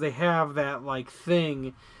because they have that like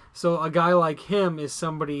thing. So a guy like him is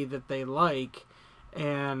somebody that they like,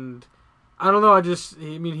 and I don't know. I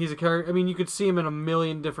mean, he's a character. I mean, you could see him in a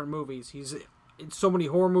million different movies. He's in so many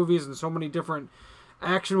horror movies and so many different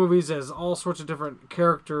action movies as all sorts of different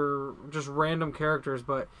just random characters.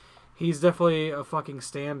 But he's definitely a fucking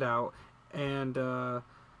standout. And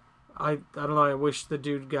I don't know. I wish the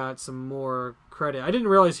dude got some more credit. I didn't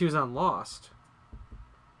realize he was on Lost.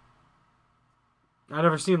 I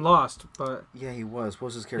never seen Lost, but Yeah, he was. What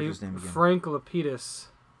was his character's name again? Frank Lapidus.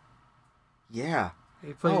 Yeah.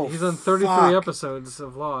 He's on 33 fuck. episodes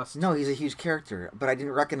of Lost. No, he's a huge character, but I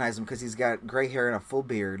didn't recognize him because he's got gray hair and a full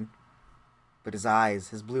beard. But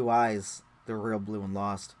his blue eyes, they're real blue and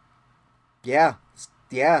Lost. Yeah,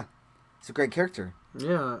 he's a great character.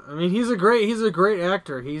 Yeah, I mean he's a great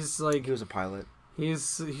actor. He's like He was a pilot.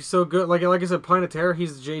 he's so good. Like I said, Planet Terror.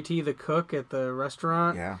 He's JT the cook at the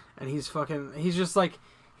restaurant. Yeah. And he's just like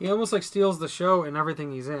he almost like steals the show in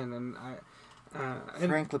everything he's in. And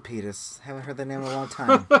Frank Lapidus. Haven't heard that name in a long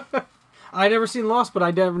time. I never seen Lost, but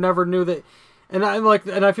I never knew that. And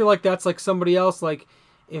I feel like that's like somebody else. Like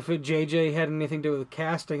if JJ had anything to do with the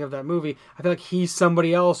casting of that movie, I feel like he's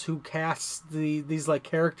somebody else who casts these like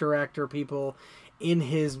character actor people in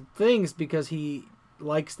his things because he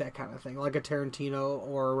likes that kind of thing, like a Tarantino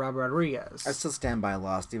or a Robert Rodriguez. I still stand by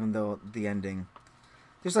Lost, even though the ending.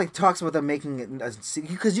 There's like talks about them making it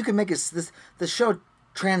because you can make the show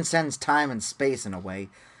transcends time and space in a way,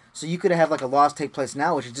 so you could have like a Lost take place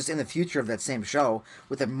now, which is just in the future of that same show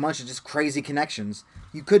with a bunch of just crazy connections.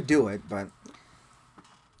 You could do it, but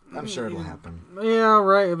I'm sure it'll happen. Yeah,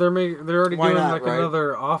 right. They're already Why doing not, like right?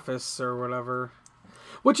 another Office or whatever.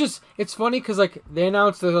 Which is, it's funny because like they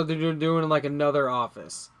announced that they're doing like another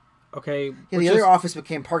Office. Okay. Yeah, the other Office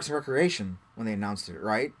became Parks and Recreation when they announced it,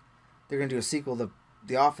 right? They're gonna do a sequel to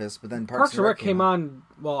The Office, but then Parks and Rec came on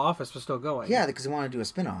while Office was still going. Yeah, because they wanted to do a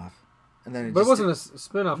spin-off. And then But it wasn't a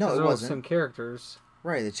spin-off No, because it they're all the wasn't. same characters.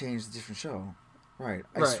 Right, they changed a different show. Right.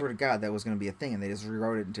 I Right. swear to God that was going to be a thing, and they just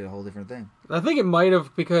rewrote it into a whole different thing. I think it might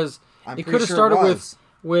have because I'm it pretty could have sure started it was.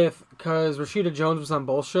 with because Rashida Jones was on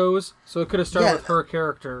both shows, so it could have started Yeah. with her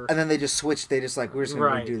character. And then they just switched. They just like, we're just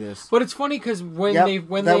going Right. to redo this. But it's funny because when Yep, they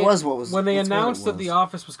that was what was- when they that's what it announced that was. The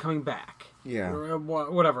Office was coming back, Yeah. or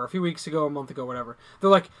whatever, a few weeks ago, a month ago, whatever,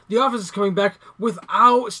 they're like, The Office is coming back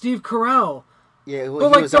without Steve Carell. Yeah, well, But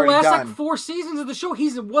he like was the already last done. like 4 seasons of the show,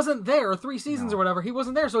 he wasn't there, or 3 seasons No. or whatever. He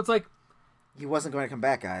wasn't there, so it's like He wasn't going to come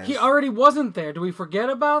back, guys. he already wasn't there. Do we forget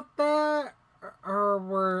about that, or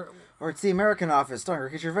we're Or it's the American Office, starring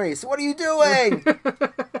Ricky Gervais. What are you doing?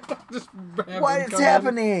 just having What is come in?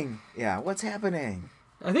 happening? Yeah, what's happening?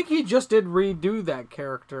 I think he just did redo that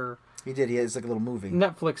character. He did. He has like a little movie.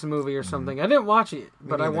 Netflix movie or something. I didn't watch it,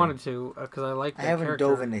 but I neither. wanted to because I like I that haven't character.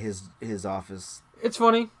 dove into his office. It's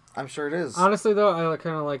funny. I'm sure it is. Honestly, though, I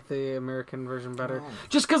kind of like the American version better. Oh.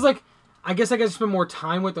 Just because, like, I guess I got to spend more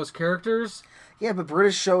time with those characters, Yeah, but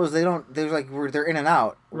British shows they're in and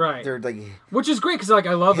out. Right. They're like which is great because, like,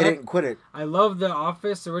 I love hit it it. and quit it. I love the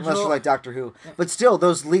Office original. Unless you're like Doctor Who. But still,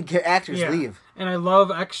 those lead actors Yeah. leave. And I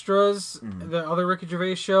love Extras, Mm-hmm. the other Ricky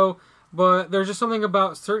Gervais show. But there's just something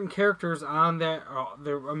about certain characters on that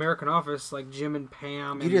the American Office, like Jim and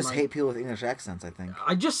Pam. You and, just like, hate people with English accents, I think.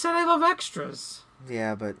 I just said I love Extras.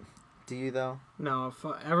 Yeah, but do you though? No,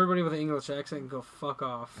 everybody with an English accent can go fuck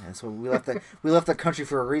off. Yeah, so we left the country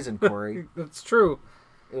for a reason, Corey. That's true.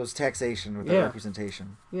 It was taxation with Yeah.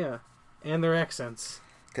 representation. Yeah, and their accents.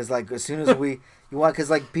 Because like as soon as because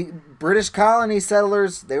like British colony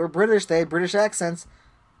settlers, they were British, they had British accents.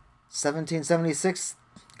 1776,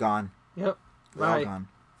 gone. Yep. They're all Bye. gone.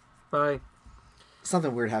 Bye.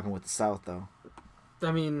 Something weird happened with the South though.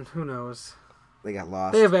 I mean, who knows? They got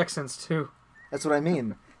lost. They have accents too. That's what I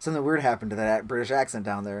mean. Something weird happened to that British accent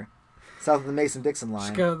down there, south of the Mason-Dixon line.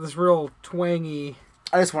 It's got this real twangy.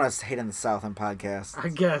 I just want to hate on the South on podcasts. I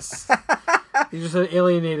guess. You just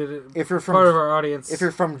alienated If you're from part of our audience. If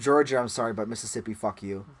you're from Georgia, I'm sorry, but Mississippi, fuck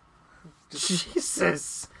you.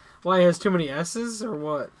 Jesus. Why, it has too many S's or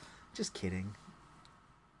what? Just kidding.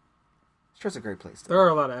 Detroit's a great place. There are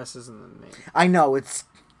a lot of S's in the name. I know, it's...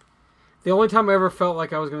 The only time I ever felt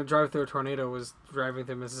like I was going to drive through a tornado was driving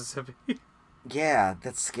through Mississippi. Yeah,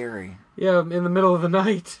 that's scary. Yeah, in the middle of the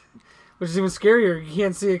night. Which is even scarier. You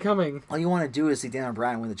can't see it coming. All you want to do is see Dan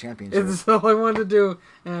O'Brien win the championship. It's all I wanted to do.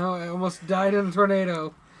 And I almost died in a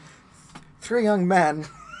tornado. 3 young men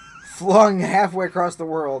flung halfway across the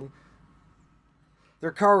world.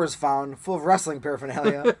 Their car was found full of wrestling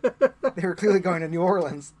paraphernalia. They were clearly going to New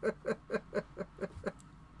Orleans.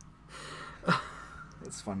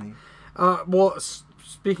 It's funny. Well,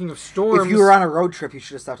 speaking of storms... If you were on a road trip, you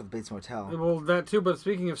should have stopped at the Bates Motel. Well, that too, but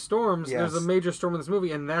speaking of storms, Yes. there's a major storm in this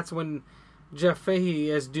movie, and that's when Jeff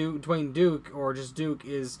Fahey as Dwayne Duke, or just Duke,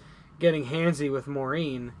 is getting handsy with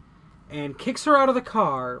Maureen and kicks her out of the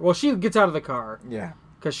car. Well, she gets out of the car. Yeah.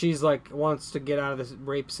 Because she's like, wants to get out of this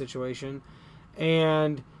rape situation.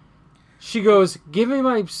 And she goes, "Give me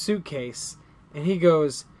my suitcase." And he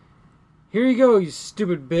goes, "Here you go, you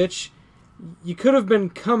stupid bitch. You could have been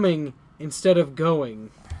coming instead of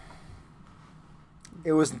going."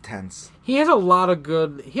 It was intense. He had a lot of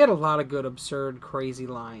good absurd, crazy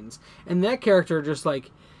lines. And that character just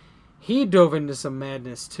like, he dove into some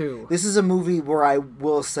madness too. This is a movie where I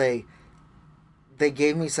will say they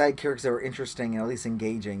gave me side characters that were interesting and at least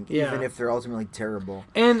engaging, Yeah. even if they're ultimately terrible.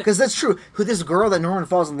 And Because that's true. Who this girl that Norman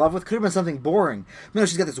falls in love with could have been something boring. No,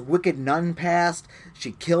 she's got this wicked nun past.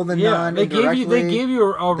 She killed the yeah, nun. they gave you a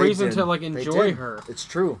They reason did. to like They enjoy did. her. It's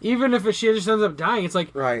true. Even if she just ends up dying, it's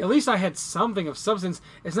like, Right. at least I had something of substance.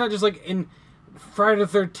 It's not just like in Friday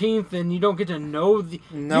the 13th and you don't get to know... You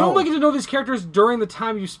only get to know these characters during the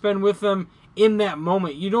time you spend with them in that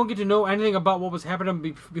moment. You don't get to know anything about what was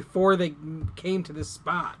happening before they came to this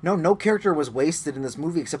spot. No character was wasted in this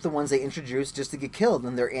movie except the ones they introduced just to get killed.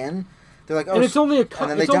 And they're in. They're like, oh, And it's only a and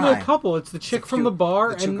then they only a die. couple. It's the chick from the bar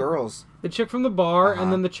The two and girls. the chick from the bar Uh-huh.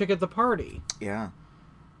 and then the chick at the party. Yeah.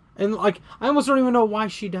 And like, I almost don't even know why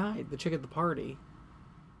she died. The chick at the party.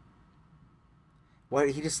 What,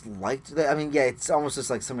 he just liked that? I mean, yeah, it's almost just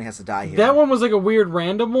like somebody has to die here. That one was like a weird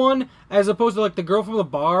random one, as opposed to like the girl from the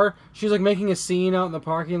bar. She's like making a scene out in the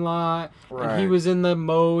parking lot, and he Right. was in the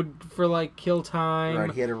mode for like kill time.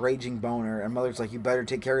 Right, he had a raging boner, and Mother's like, you better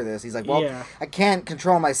take care of this. He's like, well, Yeah. I can't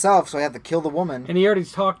control myself, so I have to kill the woman. And he already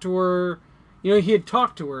talked to her. You know, he had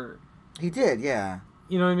talked to her. He did, yeah.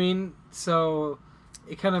 You know what I mean? So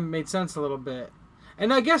it kind of made sense a little bit.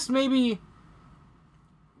 And I guess maybe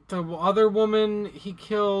the other woman he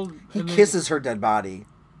killed. He and then kisses her dead body.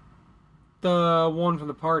 the one from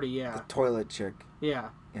the party. Yeah, The toilet chick. yeah.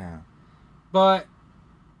 Yeah. But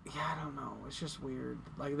yeah, I don't know. It's just weird.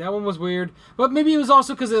 Like that one was weird. But maybe it was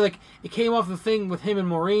also because it came off the thing with him and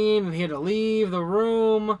Maureen, and he had to leave the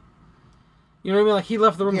room. You know what I mean? Like he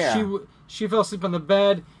left the room. Yeah. She fell asleep on the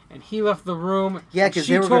bed, and he left the room. Yeah, And 'cause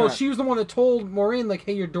she they were told gonna- she was the one that told Maureen like,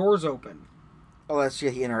 "Hey, your door's open." Oh, that's, yeah,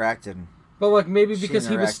 he interacted. But like maybe She because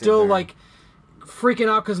he was interacted still there. like freaking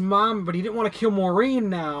out because mom, but he didn't want to kill Maureen.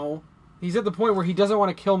 Now he's at the point where he doesn't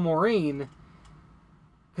want to kill Maureen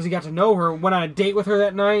because he got to know her, went on a date with her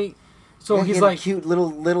that night. So Yeah, he he's had a like, cute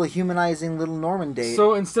little humanizing little Norman date.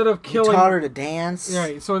 so instead of he killing, taught her to dance.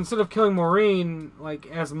 right? So instead of killing Maureen, like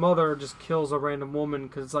as mother, just kills a random woman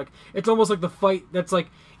because it's like it's almost like the fight that's like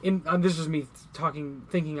in. This is me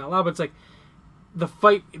thinking out loud, but it's like the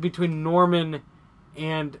fight between Norman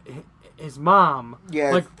and his mom.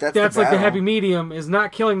 Yeah, like that's the like the battle. happy medium is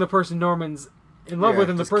not killing the person Norman's in love Yeah, with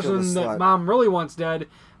and the just kill the person that slut. mom really wants dead,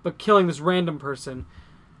 but killing this random person.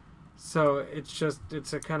 So it's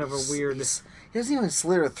a kind of a weird. He doesn't even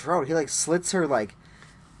slit her throat. He like slits her like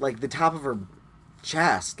the top of her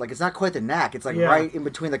chest. Like it's not quite the neck. It's like Yeah. right in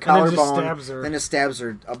between the And then just collarbone. stabs her. Then it stabs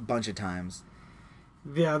her a bunch of times.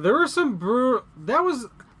 Yeah, there were some brutal. That was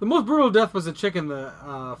the most brutal death was the chick in the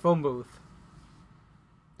phone booth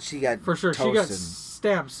She got for sure. toasted. She got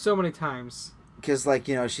stabbed so many times. Because like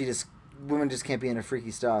women just can't be into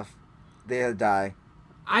freaky stuff. They had to die.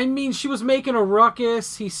 I mean, she was making a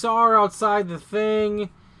ruckus. He saw her outside the thing.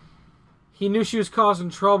 He knew she was causing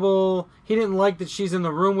trouble. He didn't like that she's in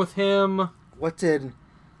the room with him. What did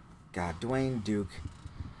God, Dwayne Duke.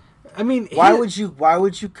 I mean, Why would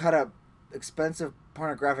you cut up expensive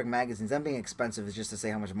pornographic magazines? Them being expensive is just to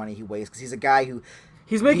say how much money he wastes, because he's a guy who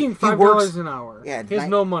he's making he $5 works- an hour. Yeah, he has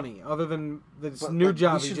no money other than this But- new but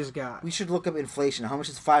job we he should- just got. We should look up inflation. How much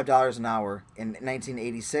is $5 an hour in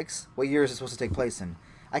 1986? What year is it supposed to take place in?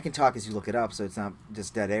 I can talk as you look it up, so it's not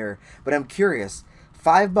just dead air. But I'm curious.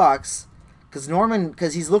 $5,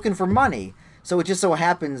 because he's looking for money. So it just so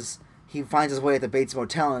happens he finds his way at the Bates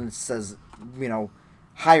Motel and says,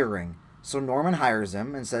 hiring. So Norman hires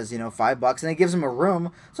him and says, $5, and he gives him a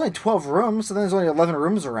room. It's only 12 rooms, so then there's only 11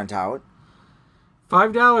 rooms to rent out. $5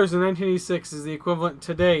 in 1986 is the equivalent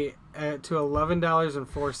today to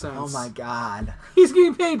 $11.04. Oh my God! He's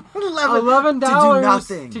getting paid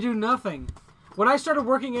 $11 to do nothing. When I started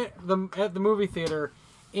working at the movie theater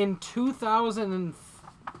in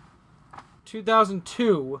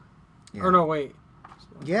 2002, Yeah. or no, wait.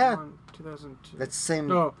 Yeah. 2002. That's the same.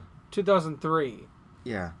 No, 2003.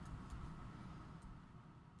 Yeah.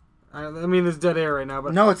 I mean, there's dead air right now,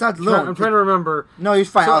 but No, it's not. I'm trying to remember. No, you're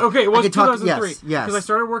fine. So, okay, it was I can talk- 2003. Yes. Because I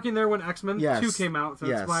started working there when X-Men Yes. 2 came out, so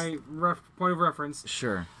that's Yes. my point of reference.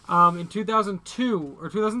 Sure. In 2002 or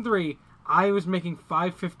 2003, I was making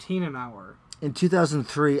 $5.15 an hour. In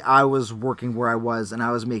 2003, I was working where I was, and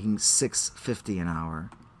I was making $6.50 an hour.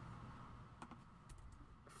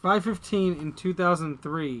 $5.15 in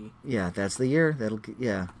 2003. Yeah, that's the year.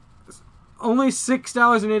 Yeah. Only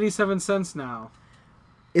 $6.87 now.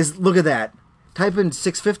 Look at that. Type in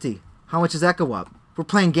 650. How much does that go up? We're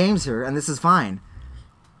playing games here, and this is fine.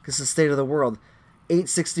 This is the state of the world.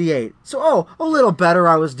 868. So, a little better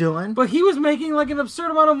I was doing. But he was making like an absurd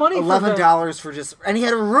amount of money. $11 for just, and he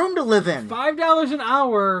had a room to live in. $5 an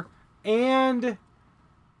hour,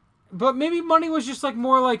 but maybe money was just like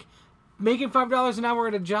more like making $5 an hour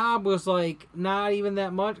at a job was like not even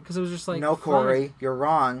that much because it was just like No, Corey, you're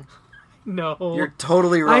wrong. No, You're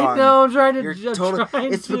totally wrong. I know. I'm trying to. You're totally.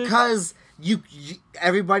 It's because you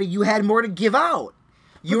everybody, you had more to give out.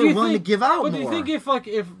 You were willing to give out more. But do you think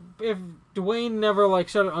if Dwayne never like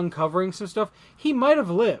started uncovering some stuff, he might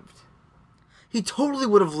have lived? He totally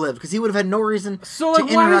would have lived because he would have had no reason So to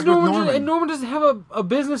like, why interact is with Norman. and Norman doesn't have a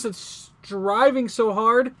business that's striving so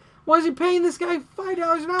hard? Why is he paying this guy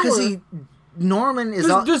 $5 an hour? Because Norman is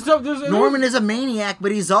Norman is a maniac,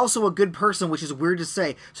 but he's also a good person, which is weird to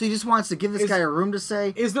say. So he just wants to give this guy a room to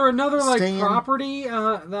stay. Is there another stay in. property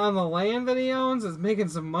on the land that he owns that's making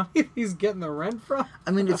some money that he's getting the rent from?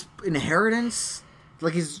 I mean, it's inheritance.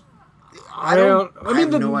 Like he's. I mean,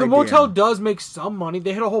 the idea. motel does make some money.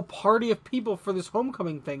 They had a whole party of people for this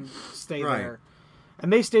homecoming thing stay Right. there,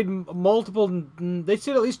 and they stayed They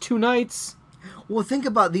stayed at least 2 nights. Well, think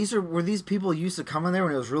about were these people used to come in there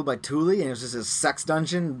when it was ruled by Thule and it was just a sex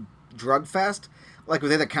dungeon, drug fest? Like, were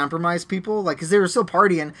they the compromised people? Like, because they were still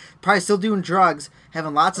partying, probably still doing drugs,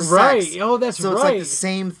 having lots of Right. sex. Oh, that's so right. it's like the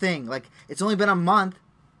same thing. Like, it's only been a month.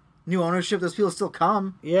 New ownership, those people still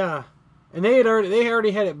come. Yeah, and they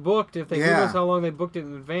already had it booked. If they gave us how long they booked it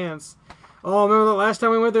in advance. Oh, remember the last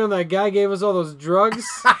time we went there and that guy gave us all those drugs?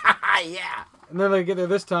 Yeah. And then they get there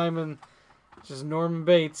this time and it's just Norman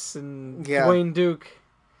Bates and Yeah. Dwayne Duke.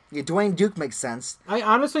 Yeah, Dwayne Duke makes sense. I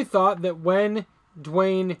honestly thought that when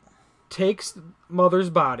Dwayne takes Mother's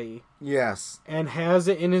body Yes. and has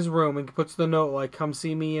it in his room and puts the note like, come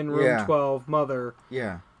see me in room Yeah. 12, Mother,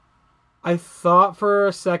 Yeah. I thought for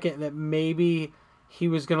a second that maybe he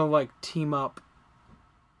was going to like team up.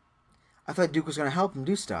 I thought Duke was going to help him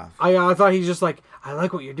do stuff. I thought he's just like, I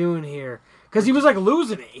like what you're doing here. Because he was like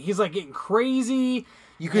losing it. He's like getting crazy.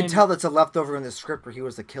 You could tell that's a leftover in the script where he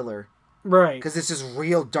was the killer. Right. Because it's just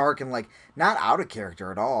real dark and, like, not out of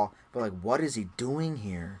character at all. But, like, what is he doing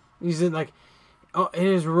here? He's in like, in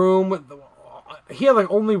his room. He had like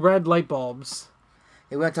only red light bulbs.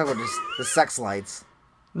 Yeah, we want to talk about the sex lights.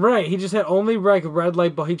 Right, he just had only red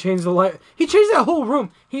light bulb. He changed the light. He changed that whole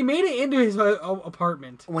room. He made it into his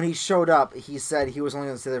apartment. When he showed up, he said he was only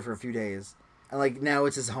going to stay there for a few days. And, like, now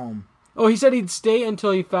it's his home. Oh, he said he'd stay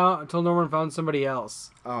until Norman found somebody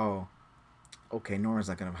else. Oh. Okay, Norman's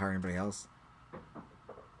not going to hire anybody else.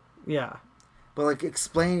 Yeah. But, like,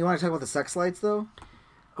 explain. You want to talk about the sex lights, though?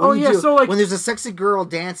 Oh, yeah, so, like... when there's a sexy girl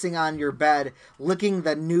dancing on your bed, licking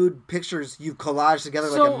the nude pictures you've collaged together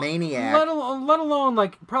like a maniac. Let alone,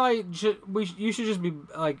 like, probably you should just be,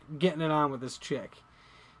 like, getting it on with this chick.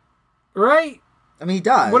 Right? I mean, he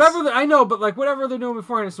does. I know, but, like, whatever they're doing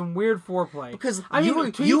beforehand is some weird foreplay. Because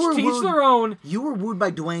to each their own. You were wooed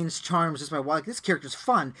by Dwayne's charms just by like, this character's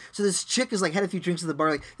fun. So this chick is like had a few drinks at the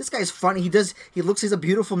bar, like, this guy's funny. He's a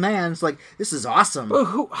beautiful man. It's like, this is awesome.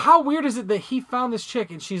 But how weird is it that he found this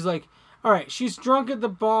chick and she's like, all right, she's drunk at the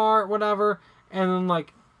bar, whatever, and then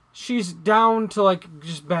like she's down to like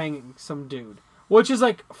just banging some dude, which is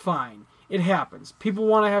like fine. It happens. People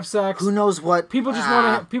want to have sex. Who knows what? People just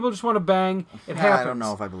want to. People just want to bang. It happens. I don't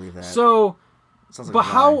know if I believe that. So, Sounds like but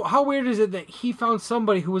a lie. how weird is it that he found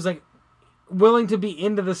somebody who was like willing to be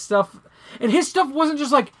into this stuff, and his stuff wasn't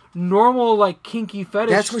just like normal like kinky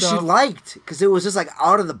fetish. That's what stuff. she liked, because it was just like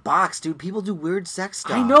out of the box, dude. People do weird sex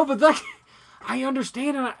stuff. I know, but that I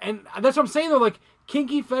understand, and that's what I'm saying though. Like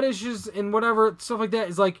kinky fetishes and whatever stuff like that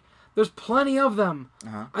is like there's plenty of them,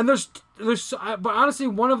 and there's but honestly,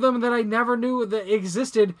 one of them that I never knew that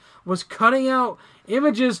existed was cutting out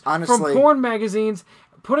images from Honestly. porn magazines,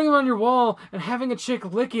 putting them on your wall, and having a chick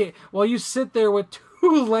lick it while you sit there with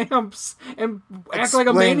two lamps and act like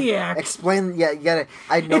a maniac. Explain, yeah, you gotta.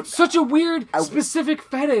 I know. It's such a weird, specific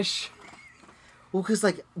fetish. Well, because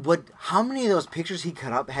like, how many of those pictures he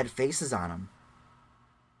cut up had faces on them?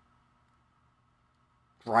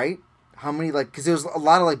 Right? How many, like, because there was a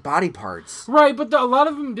lot of like body parts. Right, but a lot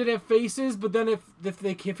of them did have faces. But then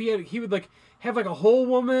he would like have like a whole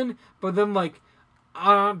woman, but then like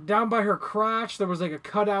down by her crotch there was like a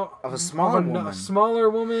cutout Of a smaller woman. a smaller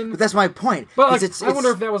woman. But that's my point. But 'cause like, I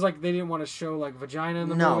wonder if that was like they didn't want to show like vagina in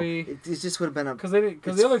the movie it just would have been a. because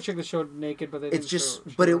the other chick that showed naked, but they didn't It's just,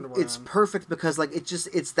 show but underwear it's on. perfect because like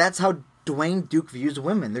that's how Dwayne Duke views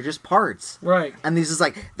women. They're just parts. Right. And these is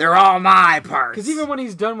like they're all my parts. Because even when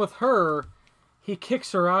he's done with her, he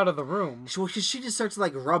kicks her out of the room. Well, she just starts to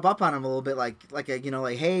like rub up on him a little bit, like a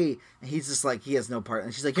hey, and he's just like he has no part,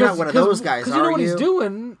 and she's like, you're not one of those guys, Because are you know what you? he's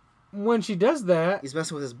doing when she does that? He's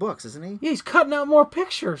messing with his books, isn't he? Yeah, he's cutting out more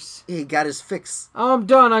pictures. He got his fix. I'm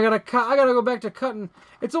done. I gotta go back to cutting.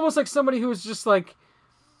 It's almost like somebody who's just like,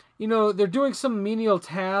 they're doing some menial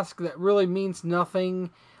task that really means nothing,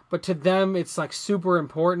 but to them it's like super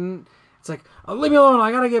important. It's like, oh, leave me alone.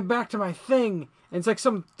 I gotta get back to my thing. And it's like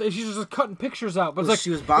she's just cutting pictures out. But it's Well, like she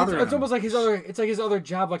was bothering It's him. almost like his other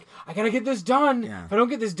job. Like, I gotta get this done. Yeah. If I don't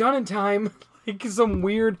get this done in time, like some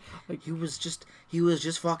weird like. He was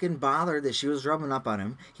just fucking bothered that she was rubbing up on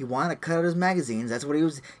him. He wanted to cut out his magazines. That's what he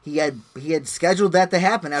was. He had scheduled that to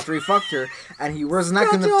happen after he fucked her, and he was not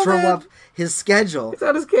going to Scheduled throw it. up his schedule. It's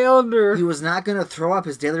on his calendar. He was not going to throw up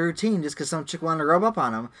his daily routine just because some chick wanted to rub up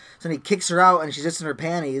on him. So then he kicks her out, and she's just in her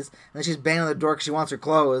panties, and then she's banging on the door because she wants her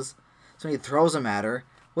clothes. So then he throws them at her.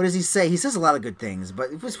 What does he say? He says a lot of good things,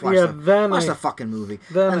 but just watch the fucking movie.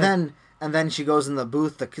 And then she goes in the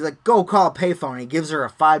booth. He's like, go call a payphone. And he gives her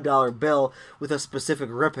a $5 bill with a specific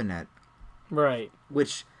rip in it. Right.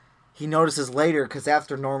 Which he notices later because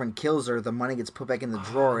after Norman kills her, the money gets put back in the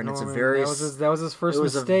drawer, and it's a very that was his first it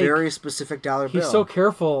was mistake. a very specific dollar bill. He's so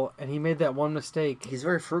careful, and he made that one mistake. He's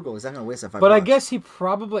very frugal. He's not going to waste that $5. But I guess he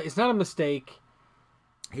probably it's not a mistake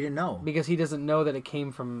he didn't know because he doesn't know that it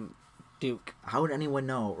came from Duke. How would anyone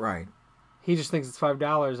know? Right. He just thinks it's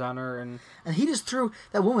 $5 on her, and he just threw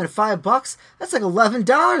that woman $5. That's like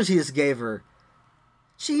 $11 he just gave her.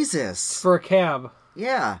 Jesus. for a cab.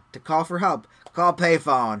 Yeah, to call for help. Call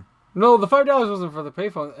payphone. No, the $5 wasn't for the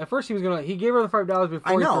payphone. At first, he gave her the $5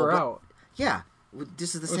 before he threw her out. Yeah,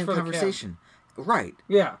 this is the was same for the conversation. Right.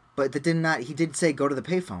 Yeah. But that did not. He did say go to the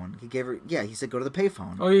payphone. He gave her. Yeah, he said go to the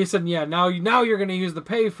payphone. Oh, he said, yeah. Now you're gonna use the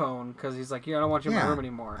payphone because he's like, yeah, I don't want you in my room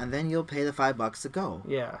anymore. And then you'll pay the $5 to go.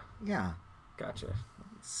 Yeah. Yeah. Gotcha.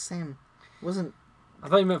 Same. Wasn't. I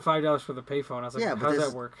thought you meant $5 for the payphone. I was like, Yeah, but how does this-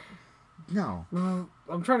 that work? No.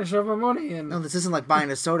 I'm trying to shove my money in. No, this isn't like buying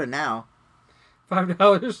a soda now.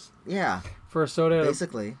 $5 Yeah. for a soda.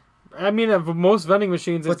 Basically. I mean, at most vending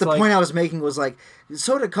machines, But it's the like, point I was making was like,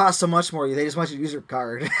 soda costs so much more. They just want you to use your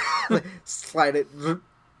card. Like, slide it. And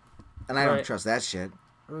I don't Right. trust that shit.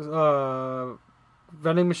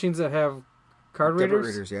 vending machines that have card Debit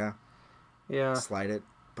readers. yeah. Yeah. Slide it.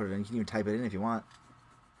 Put it in. You can even type it in if you want.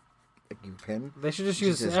 Like your PIN. They should just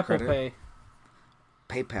Just use as Apple credit.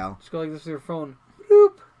 Pay. PayPal. Just go like this with your phone.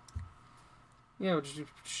 Boop. Yeah, just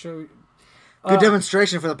show. Good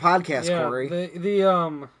demonstration for the podcast, Yeah, Corey. the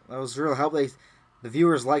That was real help. The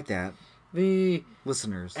viewers like that. the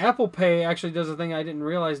Listeners. Apple Pay actually does a thing I didn't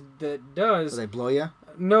realize that it does. Did they blow you?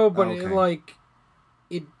 No, but Oh, okay.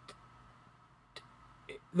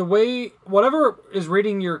 the way whatever is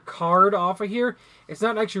reading your card off of here, it's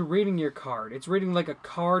not actually reading your card. It's reading like a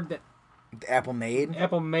card that Apple made?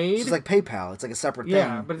 Apple made. It's like PayPal. It's like a separate thing.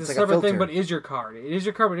 yeah, but it's a like separate thing. filter. But it is your card. It is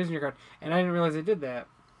your card, but it isn't your card. And I didn't realize they did that.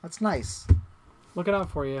 That's nice. Looking out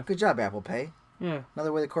for you. Good job, Apple Pay. Yeah.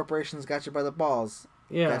 Another way the corporations got you by the balls.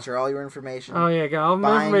 Yeah. Got all your information. Oh yeah, got all my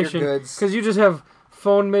Buying your information. goods. Because you just have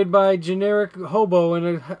phone made by generic hobo in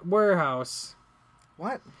a warehouse.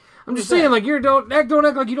 What? I'm just Who's saying, that? like don't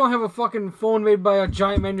act like you don't have a fucking phone made by a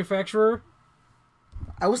giant manufacturer.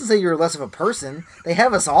 I wasn't saying you're less of a person. They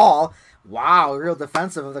have us all. Wow, real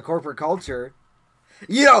defensive of the corporate culture.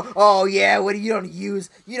 You know, oh yeah, what you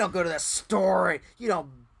don't go to the store, you don't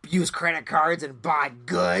use credit cards and buy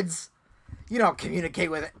goods. You don't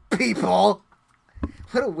communicate with people.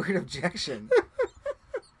 What a weird objection.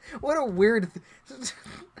 What a weird...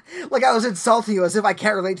 Like I was insulting you as if I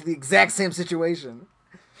can't relate to the exact same situation.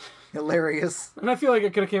 Hilarious. And I feel like I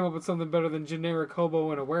could have came up with something better than generic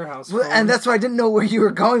hobo in a warehouse phone. And that's why I didn't know where you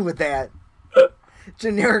were going with that.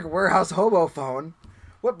 Generic warehouse hobo phone.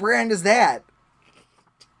 What brand is that?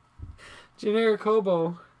 Generic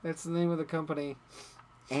hobo. That's the name of the company.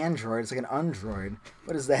 Android. It's like an Android.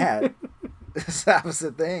 What is that? It's the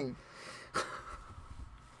opposite thing.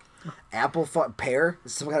 Apple pear?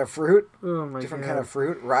 Is some kind of fruit? Oh my Different God. kind of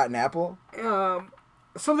fruit? Rotten apple?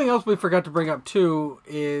 Something else we forgot to bring up too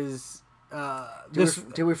is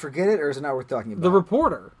Did we forget it, or is it not worth talking about? the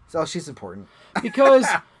reporter. Oh, she's important. Because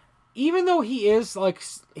even though he is like,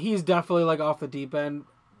 he's definitely like off the deep end,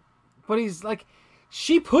 but he's like,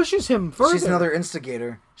 she pushes him further. She's another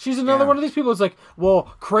instigator. She's another Yeah. one of these people. It's like, well,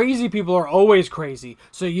 crazy people are always crazy,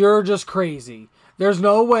 so you're just crazy. There's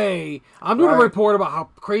no way. I'm doing a Right. report about how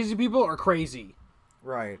crazy people are crazy.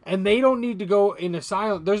 Right. And they don't need to go into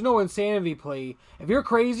silent. There's no insanity plea. If you're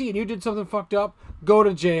crazy and you did something fucked up, go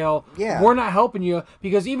to jail. Yeah. We're not helping you,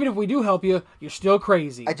 because even if we do help you, you're still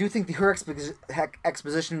crazy. I do think her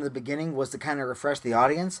exposition in the beginning was to kind of refresh the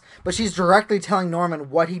audience, but she's directly telling Norman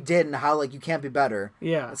what he did and how, like, you can't be better.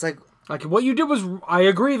 Yeah. It's like, what you did was, I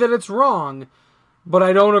agree that it's wrong, but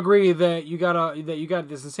I don't agree that you got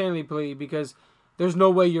this insanity plea, because there's no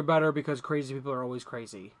way you're better because crazy people are always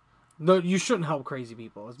crazy. No, you shouldn't help crazy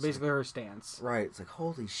people. It's basically her stance. right. It's like,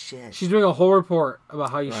 holy shit. She's doing a whole report about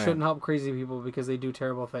how you Right. shouldn't help crazy people because they do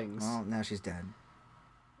terrible things. Well, now she's dead.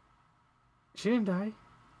 She didn't die.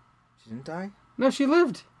 She didn't die? No, she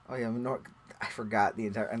lived. Oh, yeah. I forgot the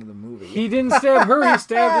entire end of the movie. He didn't stab her.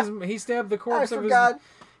 He stabbed the I corpse of forgot.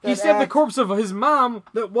 He stabbed the corpse of his mom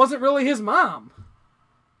that wasn't really his mom.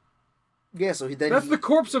 Yeah, so That's the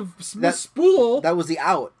corpse of Miss Spool. That was the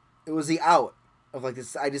out. It was the out of, like,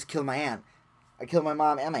 this. I just killed my aunt. I killed my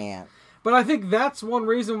mom and my aunt. But I think that's one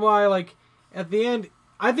reason why, like, at the end,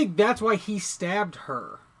 I think that's why he stabbed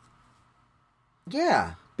her.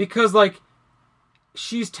 Yeah. Because, like,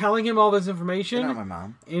 she's telling him all this information. You're not my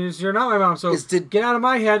mom. And it's, you're not my mom, so get out of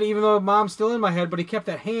my head, even though mom's still in my head, but he kept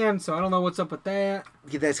that hand, so I don't know what's up with that.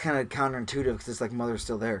 Yeah, that's kind of counterintuitive because it's like mother's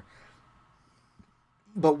still there.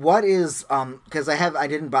 But what is because I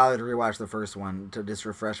didn't bother to rewatch the first one to just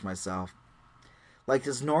refresh myself. Like,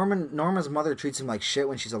 does Norma's mother treats him like shit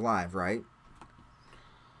when she's alive, right?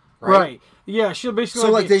 Right. Yeah, she'll basically.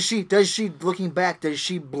 So, like, does she looking back, does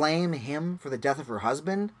she blame him for the death of her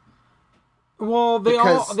husband? Well, they or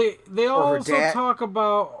her also dad- talk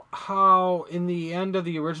about how in the end of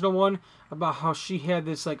the original one, about how she had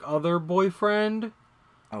this like other boyfriend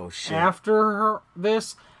Oh shit! after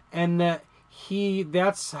this, and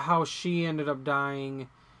that's how she ended up dying,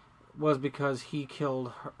 was because he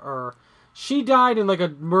killed her. She died in like a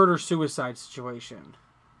murder-suicide situation.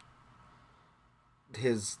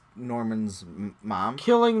 Norman's mom?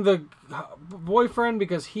 Killing the boyfriend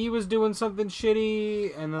because he was doing something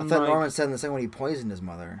shitty, and then I thought Norman said in the second one he poisoned his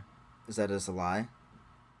mother. Is that just a lie?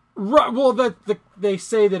 Right. Well, they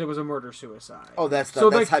say that it was a murder-suicide. Oh, that's I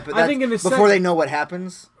think in the before they know what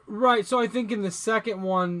happens. Right. So I think in the second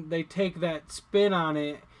one they take that spin on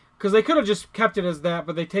it, because they could have just kept it as that,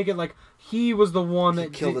 but they take it like he was the one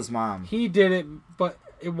that killed his mom. He did it, but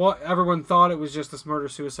everyone thought it was just this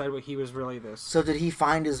murder-suicide, but he was really this. So did he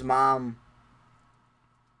find his mom,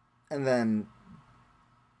 and then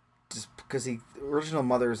just because the original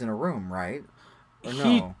mother is in a room, right? Or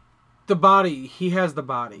no? The body. He has the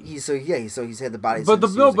body. He's had the body but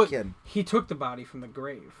since he was a kid. He took the body from the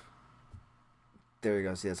grave. There you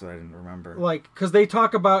go. See, that's what I didn't remember. Like, because they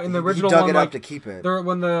talk about in the original he dug one, it like, up to keep it.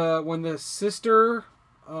 when the sister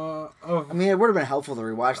of I mean, it would have been helpful to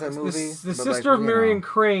rewatch that movie. the sister of Marion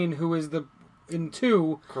Crane, who is in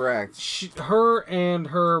 2. Correct. Her and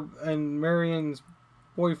Marion's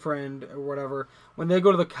boyfriend or whatever, when they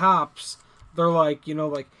go to the cops, they're like,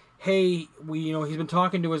 hey, he's been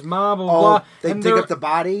talking to his mom, blah, blah, blah. They and dig up the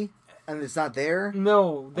body, and it's not there?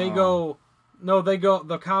 The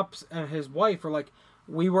cops and his wife are like,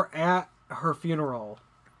 we were at her funeral.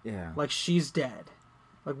 Yeah. Like, she's dead.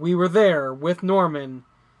 Like, we were there with Norman.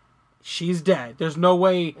 She's dead. There's no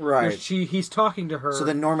way. Right. He's talking to her. So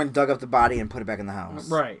then Norman dug up the body and put it back in the house.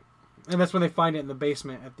 Right. And that's when they find it in the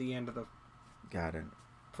basement at the end of the Got it.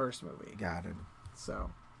 first movie. Got it.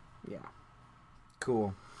 So, yeah.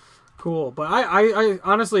 Cool. But I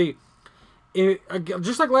honestly,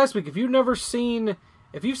 just like last week, if you've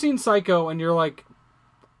seen Psycho and you're like,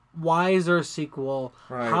 why is there a sequel?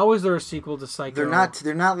 Right. How is there a sequel to Psycho?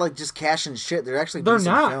 They're not like just cashing shit. They're actually They're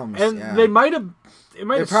decent not, films. and yeah. they might have.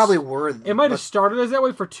 They probably were. It might have started as that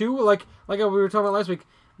way for 2, like we were talking about last week.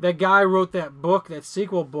 That guy wrote that book, that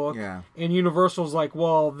sequel book, Yeah. and Universal's like,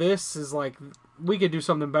 well, this is like, we could do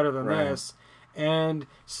something better than Right. this. And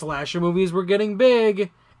slasher movies were getting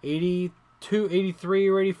big, 82, 83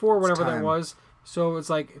 or 84, whatever that time. was. So it's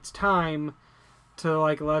like, it's time to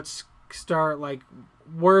like, let's start like,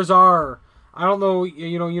 where's our, I don't know,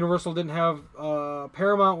 Universal didn't have,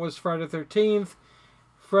 Paramount was Friday the 13th,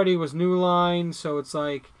 Freddy was New Line, so it's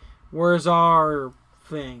like, where's our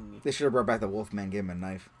thing? They should have brought back the Wolfman, gave him a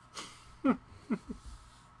knife.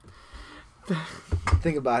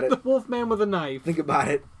 Think about it. The Wolfman with a knife. Think about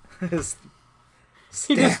it.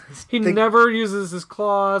 He never uses his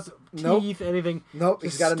claws, Nope. teeth, anything. Nope,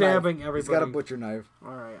 just he's got a stabbing knife. everybody. He's got a butcher knife.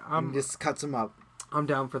 All right, He just cuts him up. I'm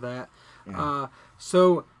down for that. Yeah.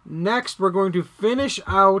 So next we're going to finish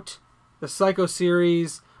out the Psycho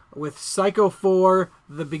series with Psycho 4: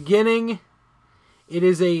 The Beginning. It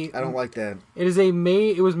is a. I don't like that. It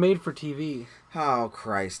was made for TV. Oh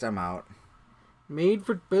Christ, I'm out.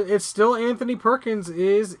 But it's still Anthony Perkins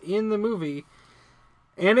is in the movie,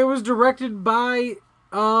 and it was directed by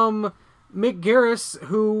Mick Garris,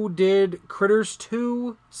 who did Critters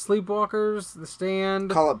 2, Sleepwalkers, The Stand.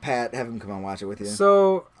 Call up Pat. Have him come and watch it with you.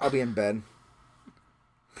 So I'll be in bed.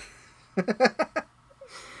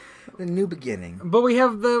 The New Beginning. but we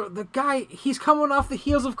have the guy. He's coming off the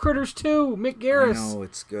heels of Critters 2, Mick Garris. I know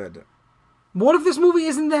it's good. What if this movie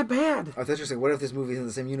isn't that bad? I thought you were saying, what if this movie's in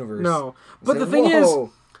the same universe? No, I but was the like, thing is,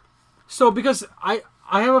 whoa. so because I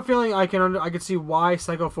have a feeling I can see why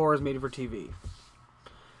Psycho 4 is made for TV.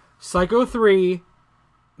 Psycho 3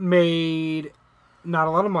 made not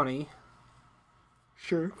a lot of money.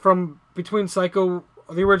 Sure. From between Psycho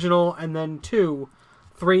the original and then 2,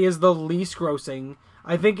 3 is the least grossing.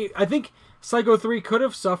 I think Psycho 3 could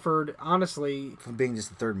have suffered, honestly, From being just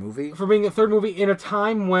the third movie? for being a third movie in a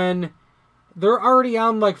time when they're already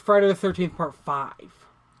on like Friday the 13th Part 5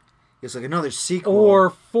 It's like another sequel. or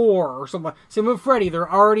 4 or something. Same with Freddy,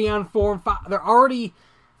 they're already on 4 and 5. They're already,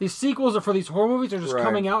 these sequels are for these horror movies are just Right.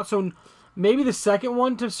 coming out. So maybe the second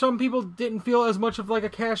one to some people didn't feel as much of like a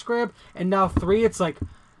cash grab, and now 3 it's like,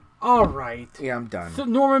 all right. Yeah, I'm done.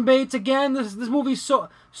 Norman Bates again. This movie's so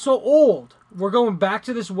old. We're going back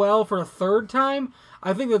to this well for a third time.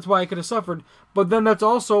 I think that's why it could have suffered. But then that's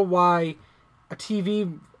also why a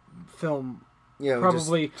TV film Yeah, we'll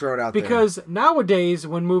probably just throw it out because nowadays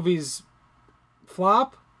when movies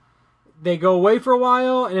flop, they go away for a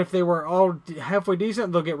while, and if they were all halfway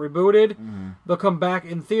decent, they'll get rebooted. Mm-hmm. They'll come back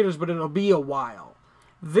in theaters, but it'll be a while.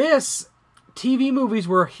 This TV movies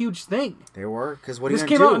were a huge thing. there. They were? Because what are This you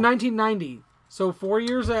came going out to in do? 1990. So 4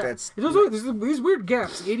 years at... That's- There's these weird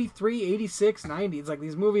gaps. 83, 86, 90. It's like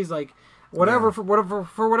these movies, like, whatever, Yeah.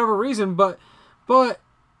 for whatever reason. But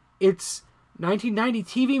it's 1990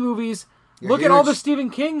 TV movies. You're Look at all huge. the Stephen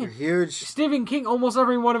King. You're huge. Stephen King, almost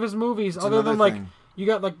every one of his movies, other another than, like, thing. you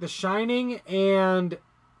got, like, The Shining and...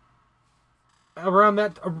 Around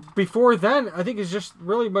that... Before then, I think it's just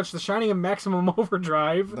really much The Shining and Maximum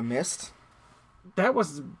Overdrive. The Mist? That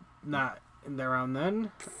was not in there around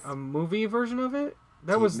then. A movie version of it?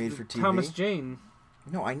 That was made for TV? Thomas Jane.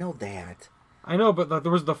 No, I know that. I know, but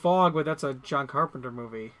there was The Fog, but that's a John Carpenter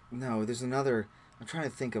movie. No, there's another... I'm trying to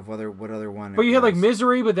think of what other one. But it you had like was.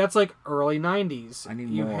 Misery, but that's like early 90s. I need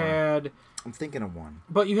you more. had I'm thinking of one.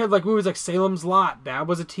 But you had like movies like Salem's Lot, that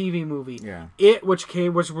was a TV movie. Yeah. It, which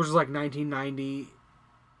was like 1990,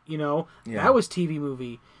 Yeah. that was TV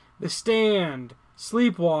movie. The Stand,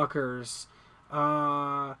 Sleepwalkers,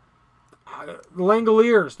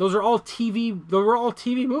 Langoliers, those are all TV. Those were all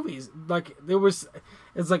TV movies. Like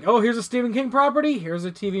it's like, oh, here's a Stephen King property. Here's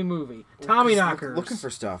a TV movie. Tommyknockers. Looking for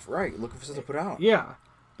stuff, right? Looking for stuff to put out. Yeah,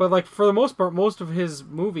 but like for the most part, most of his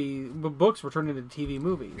books were turned into TV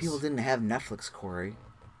movies. People didn't have Netflix, Corey.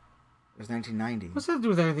 It was 1990. What's that to do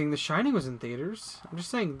with anything? The Shining was in theaters. I'm just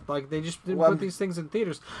saying, like they just didn't Well, put these things in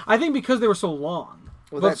theaters. I think because they were so long.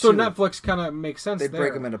 Well, But that so too. Netflix kind of makes sense. They there.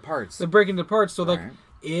 break them into parts. They break into parts. So like Right.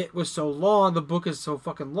 it was so long. The book is so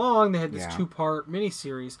fucking long. They had this Yeah. 2-part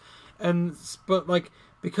miniseries, but like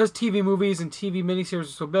because TV movies and TV miniseries are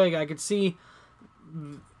so big, I could see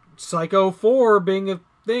Psycho 4 being a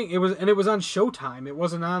thing. It was on Showtime. It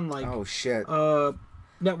wasn't on like Oh shit!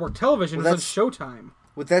 network television. Well, It was on Showtime.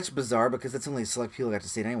 Well, that's bizarre because that's only select people that got to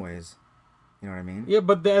see it anyways. You know what I mean? Yeah,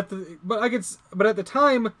 but at the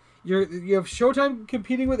time you have Showtime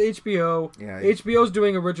competing with HBO. Yeah. HBO's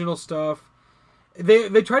doing original stuff,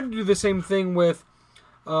 They tried to do the same thing with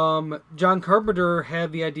John Carpenter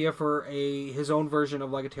had the idea for his own version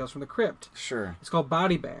of like a Tales from the Crypt. Sure. It's called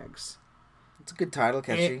Body Bags. It's a good title,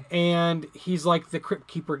 catchy. And he's like the crypt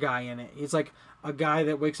keeper guy in it. He's like a guy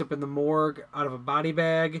that wakes up in the morgue out of a body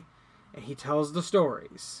bag, and he tells the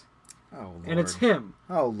stories. Oh, Lord. And it's him.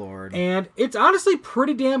 Oh, Lord. And it's honestly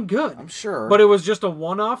pretty damn good. I'm sure. But it was just a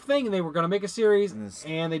one-off thing, and they were going to make a series,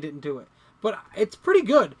 and they didn't do it. But it's pretty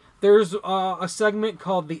good. There's a segment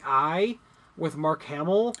called The Eye with Mark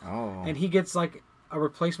Hamill. Oh. And he gets like a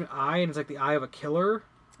replacement eye, and it's like the eye of a killer.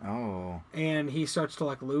 Oh. And he starts to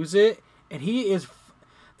like lose it. And he is...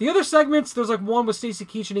 The other segments, there's like one with Stacy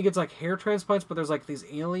Keach, and he gets like hair transplants, but there's like these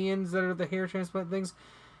aliens that are the hair transplant things.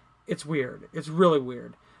 It's weird. It's really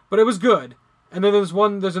weird. But it was good. And then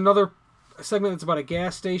there's another segment that's about a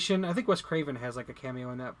gas station. I think Wes Craven has like a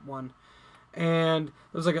cameo in that one. And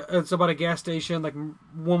there's like it's about a gas station, like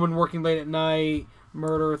woman working late at night,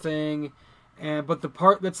 murder thing. But the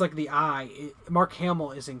part that's like the eye, Mark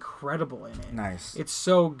Hamill is incredible in it. Nice. It's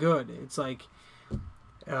so good. It's like,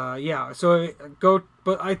 yeah. So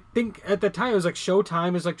but I think at the time it was like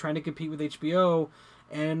Showtime is like trying to compete with HBO,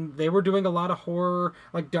 and they were doing a lot of horror.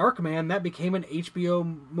 Like Darkman, that became an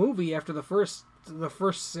HBO movie after the first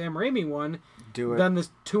Sam Raimi one. Do it. Then this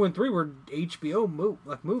 2 and 3 were HBO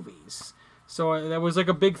movies. So that was like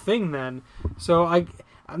a big thing then. So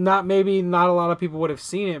maybe not a lot of people would have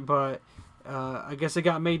seen it, but I guess it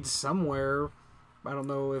got made somewhere. I don't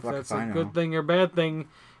know if that's a good thing or bad thing.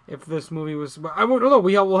 If this movie was, I don't know.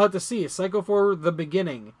 We'll have to see. Psycho 4: The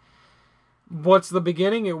Beginning. What's the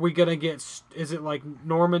beginning? Are we gonna get? Is it like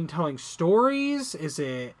Norman telling stories? Is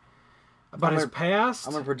it about his past?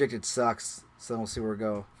 I'm gonna predict it sucks. So we'll see where we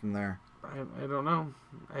go from there. I don't know.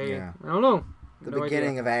 Yeah. I don't know. The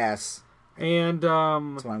beginning of Ass. And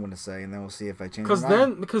that's what I'm going to say, and then we'll see if I change.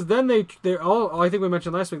 Because then they all I think we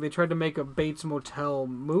mentioned last week they tried to make a Bates Motel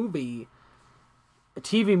movie,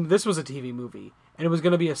 This was a TV movie, and it was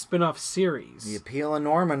going to be a spin-off series. The Appeal of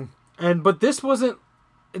Norman. But this wasn't.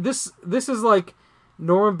 This is like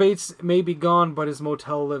Norman Bates may be gone, but his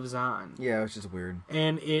motel lives on. Yeah, it's just weird.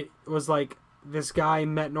 And it was like this guy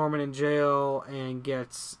met Norman in jail and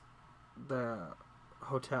gets the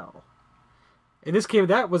hotel. And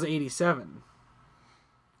that was 87.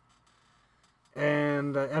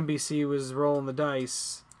 And NBC was rolling the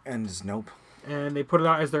dice. And just nope. And they put it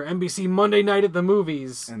out as their NBC Monday Night at the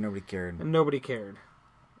Movies. And nobody cared.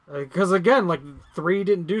 Because again, like 3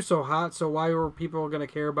 didn't do so hot, so why were people going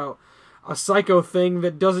to care about a Psycho thing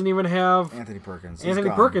that doesn't even have Anthony Perkins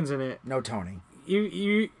in it? No Tony.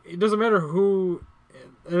 It doesn't matter who.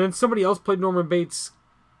 And then somebody else played Norman Bates.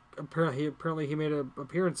 Apparently he made an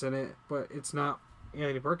appearance in it, but it's not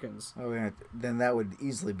Anthony Perkins. Oh yeah, then that would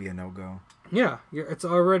easily be a no-go. Yeah, it's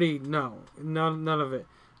already none of it.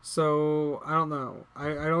 So I don't know.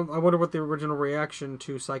 I wonder what the original reaction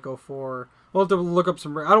to Psycho 4. We'll have to look up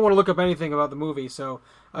some. I don't want to look up anything about the movie, so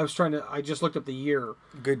I just looked up the year.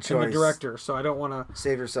 Good choice. And the director, so I don't want to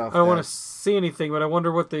save yourself. I don't want to see anything, but I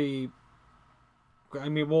wonder what the. I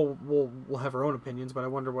mean, we'll have our own opinions, but I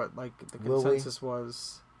wonder what like the consensus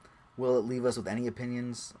was. Will it leave us with any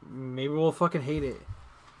opinions? Maybe we'll fucking hate it.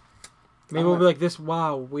 Maybe we'll be like this.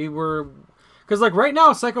 Wow, we were, because like right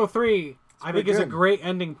now, Psycho 3, I think is a great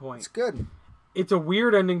ending point. It's good. It's a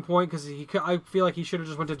weird ending point because I feel like he should have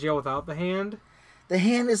just went to jail without the hand. The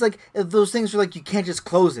hand is like those things where like you can't just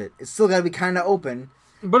close it. It's still got to be kind of open.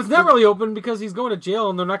 But it's not really open because he's going to jail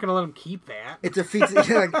and they're not going to let him keep that. It defeats.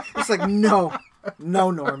 It's like no,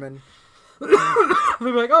 Norman. They'll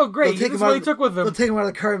be like, oh great, this is what he took with him. They'll take him out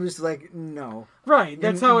of the car and just like no. Right,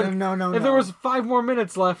 that's how it. No. If there was 5 more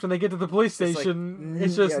minutes left and they get to the police station,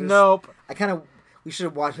 it's just nope. Nope. We should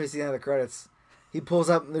have watched the end of the credits. He pulls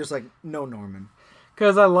up and there's like no Norman.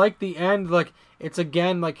 Because I like the end, like it's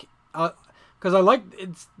again like, because I like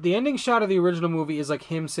it's the ending shot of the original movie is like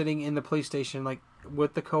him sitting in the police station like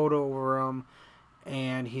with the coat over him,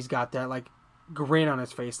 and he's got that like grin on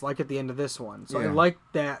his face like at the end of this one. So I like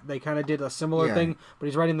that they kind of did a similar thing, but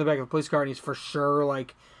he's riding in the back of a police car and he's for sure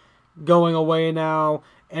like going away now.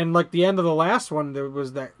 And like the end of the last one, there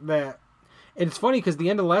was that. And it's funny because the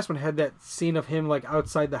end of the last one had that scene of him like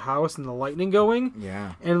outside the house and the lightning going.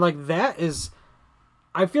 Yeah. And like that is,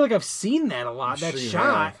 I feel like I've seen that a lot. That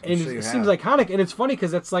shot, and it seems iconic. And it's funny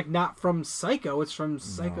because that's like not from Psycho; it's from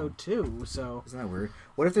Psycho 2. So isn't that weird?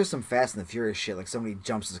 What if there's some Fast and the Furious shit? Like somebody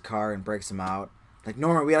jumps his car and breaks him out. Like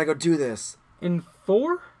Norman, we gotta go do this. In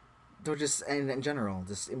 4? Or just in general,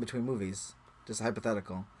 just in between movies, just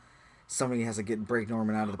hypothetical. Somebody has to break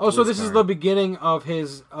Norman out of the. Oh, so this is the beginning of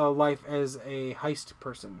his life as a heist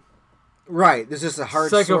person. Right. There's just a hard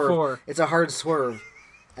Psycho swerve. 4. It's a hard swerve,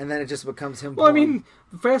 and then it just becomes him. Well, I pulling. mean,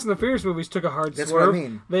 the Fast and the Furious movies took a hard That's swerve. what I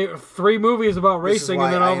mean. They 3 movies about This is racing, why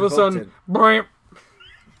and then I all of a invoked sudden, it. bram.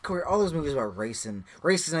 Corey, all those movies about racing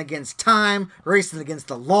against time, racing against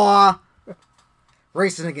the law,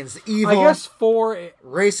 racing against evil. I guess 4.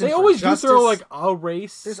 Racing They for always justice. do throw like a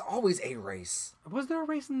race. There's always a race. Was there a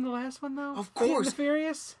race in the last one though? Of Fast and course. the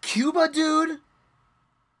Furious. Cuba, dude.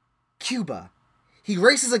 Cuba. He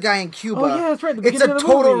races a guy in Cuba. Oh, yeah, that's right, the It's a beginning of the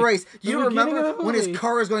total movie. race. The You don't beginning remember of the when his movie.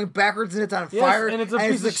 car is going backwards and it's on Yes, fire and it's a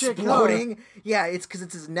piece of shit car. exploding? Yeah, it's because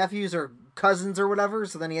it's his nephews or cousins or whatever.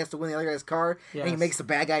 So then he has to win the other guy's car, and he Yes. makes the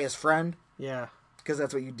bad guy his friend Yeah. because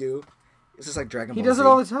that's what you do. It's just like Dragon He Ball does Z. it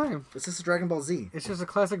all the time. It's just Dragon Ball Z. It's just a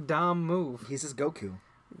classic Dom move. He's just Goku.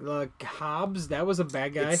 Hobbs, that was a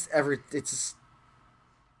bad guy. It's just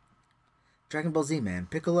Dragon Ball Z, man.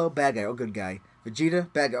 Piccolo, bad guy, oh good guy.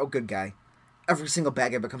 Vegeta, bad guy, oh good guy. Every single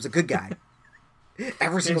bad guy becomes a good guy.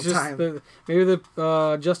 Every single It's just time. maybe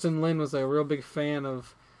Justin Lin was a real big fan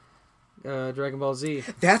of Dragon Ball Z.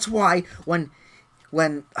 That's why when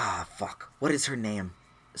what is her name?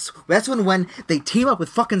 That's when they team up with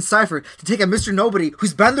fucking Cypher to take a Mr. Nobody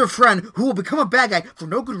who's been their friend, who will become a bad guy for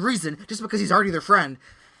no good reason, just because he's already their friend.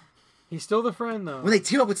 He's still the friend though. When they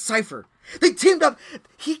team up with Cypher, they teamed up.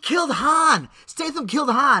 He killed Han. Statham killed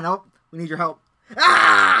Han. Oh, we need your help.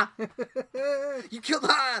 Ah! You killed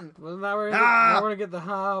Han. Well, now we're gonna get the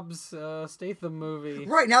Hobbs Statham movie.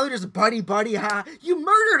 Right now they're just buddy. Ha! You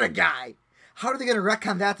murdered a guy. How are they gonna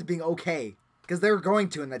retcon that to being okay? Because they were going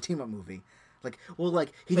to in that team up movie.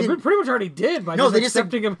 He They didn't. pretty much already did by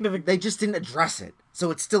accepting him into the. They just didn't address it,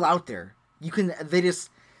 so it's still out there.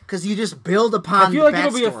 Because you just build upon. I feel like the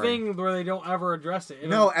it'll be a backstory. thing where they don't ever address it.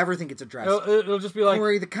 No, everything gets addressed. It'll just be like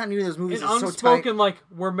Corey, the continuity of those movies an is so unspoken tight. like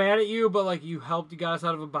we're mad at you, but like you helped, you got us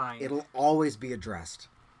out of a bind. It'll always be addressed.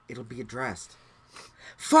 It'll be addressed.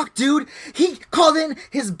 Fuck, dude. He called in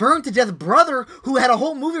his burned to death brother who had a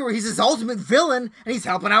whole movie where he's his ultimate villain and he's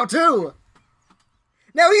helping out too.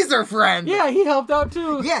 Now he's their friend. Yeah, he helped out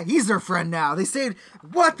too. Yeah, he's their friend now. They said,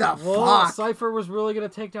 what the Well, fuck? Cypher was really gonna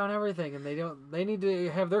take down everything, and they need to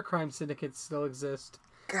have their crime syndicates still exist.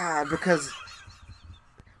 God, because...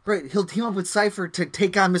 Right, he'll team up with Cypher to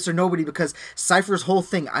take on Mr. Nobody because Cypher's whole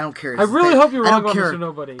thing, I don't care. I really hope you're I wrong don't about care. Mr.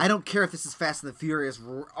 Nobody. I don't care if this is Fast and the Furious,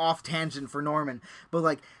 off tangent for Norman, but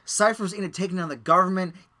like, Cypher's into taking on the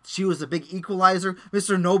government. She was a big equalizer.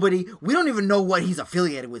 Mr. Nobody, we don't even know what he's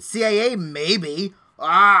affiliated with. CIA, maybe.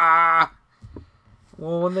 Ah!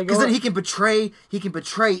 Well, when they go, Because then he can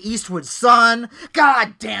betray Eastwood's son.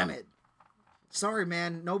 God damn it! Sorry,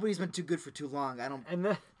 man. Nobody's been too good for too long. I don't... and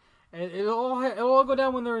it'll all go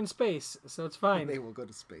down when they're in space, so it's fine. They will go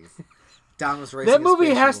to space. Don was racing That a movie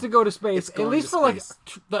space has shuttle. to go to space It's at going least to for like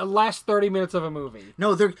space. the last 30 minutes of a movie.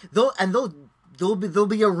 No, there'll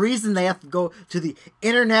be a reason they have to go to the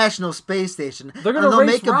International Space Station. They're gonna And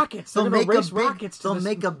race rockets. They're They'll gonna make race a big, rockets to They'll this-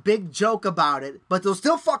 make a big joke about it, but they'll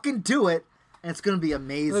still fucking do it, and it's gonna be They'll be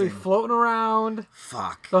amazing. floating around.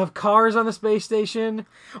 Fuck. They'll have cars on the space station.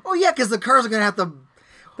 Oh yeah, because the cars are gonna have to.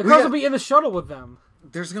 The cars will be in the shuttle with them.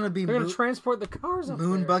 There's gonna be They're going to transport the cars up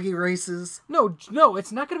moon there. buggy races. No,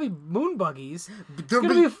 it's not going to be moon buggies. It's There'll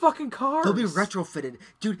going to be fucking cars. They'll be retrofitted,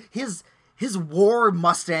 dude. His war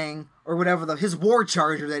Mustang or whatever his war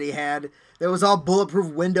Charger that he had that was all bulletproof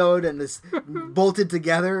windowed and this bolted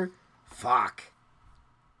together. Fuck,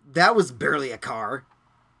 that was barely a car,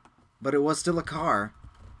 but it was still a car.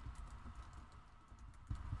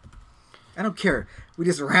 I don't care. We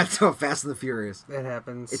just ran to Fast and the Furious. It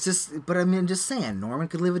happens. It's just, but I mean, I'm just saying, Norman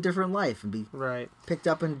could live a different life and be right. picked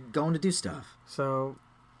up and going to do stuff. So,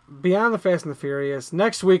 beyond the Fast and the Furious,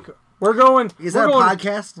 next week we're going. Is we're that a going,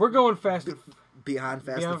 podcast? We're going Fast. Beyond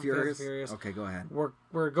Fast Beyond and Furious? Fast and Furious. Okay, go ahead.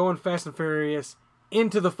 We're going Fast and Furious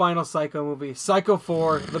into the final Psycho movie, Psycho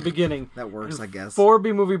 4, the beginning. That works, I guess.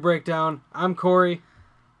 4B movie breakdown. I'm Corey.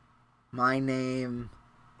 My name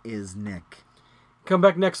is Nick. Come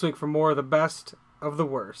back next week for more of the best of the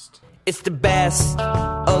worst. It's the best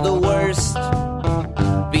of the worst.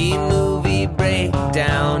 B-movie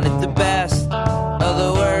breakdown. It's the best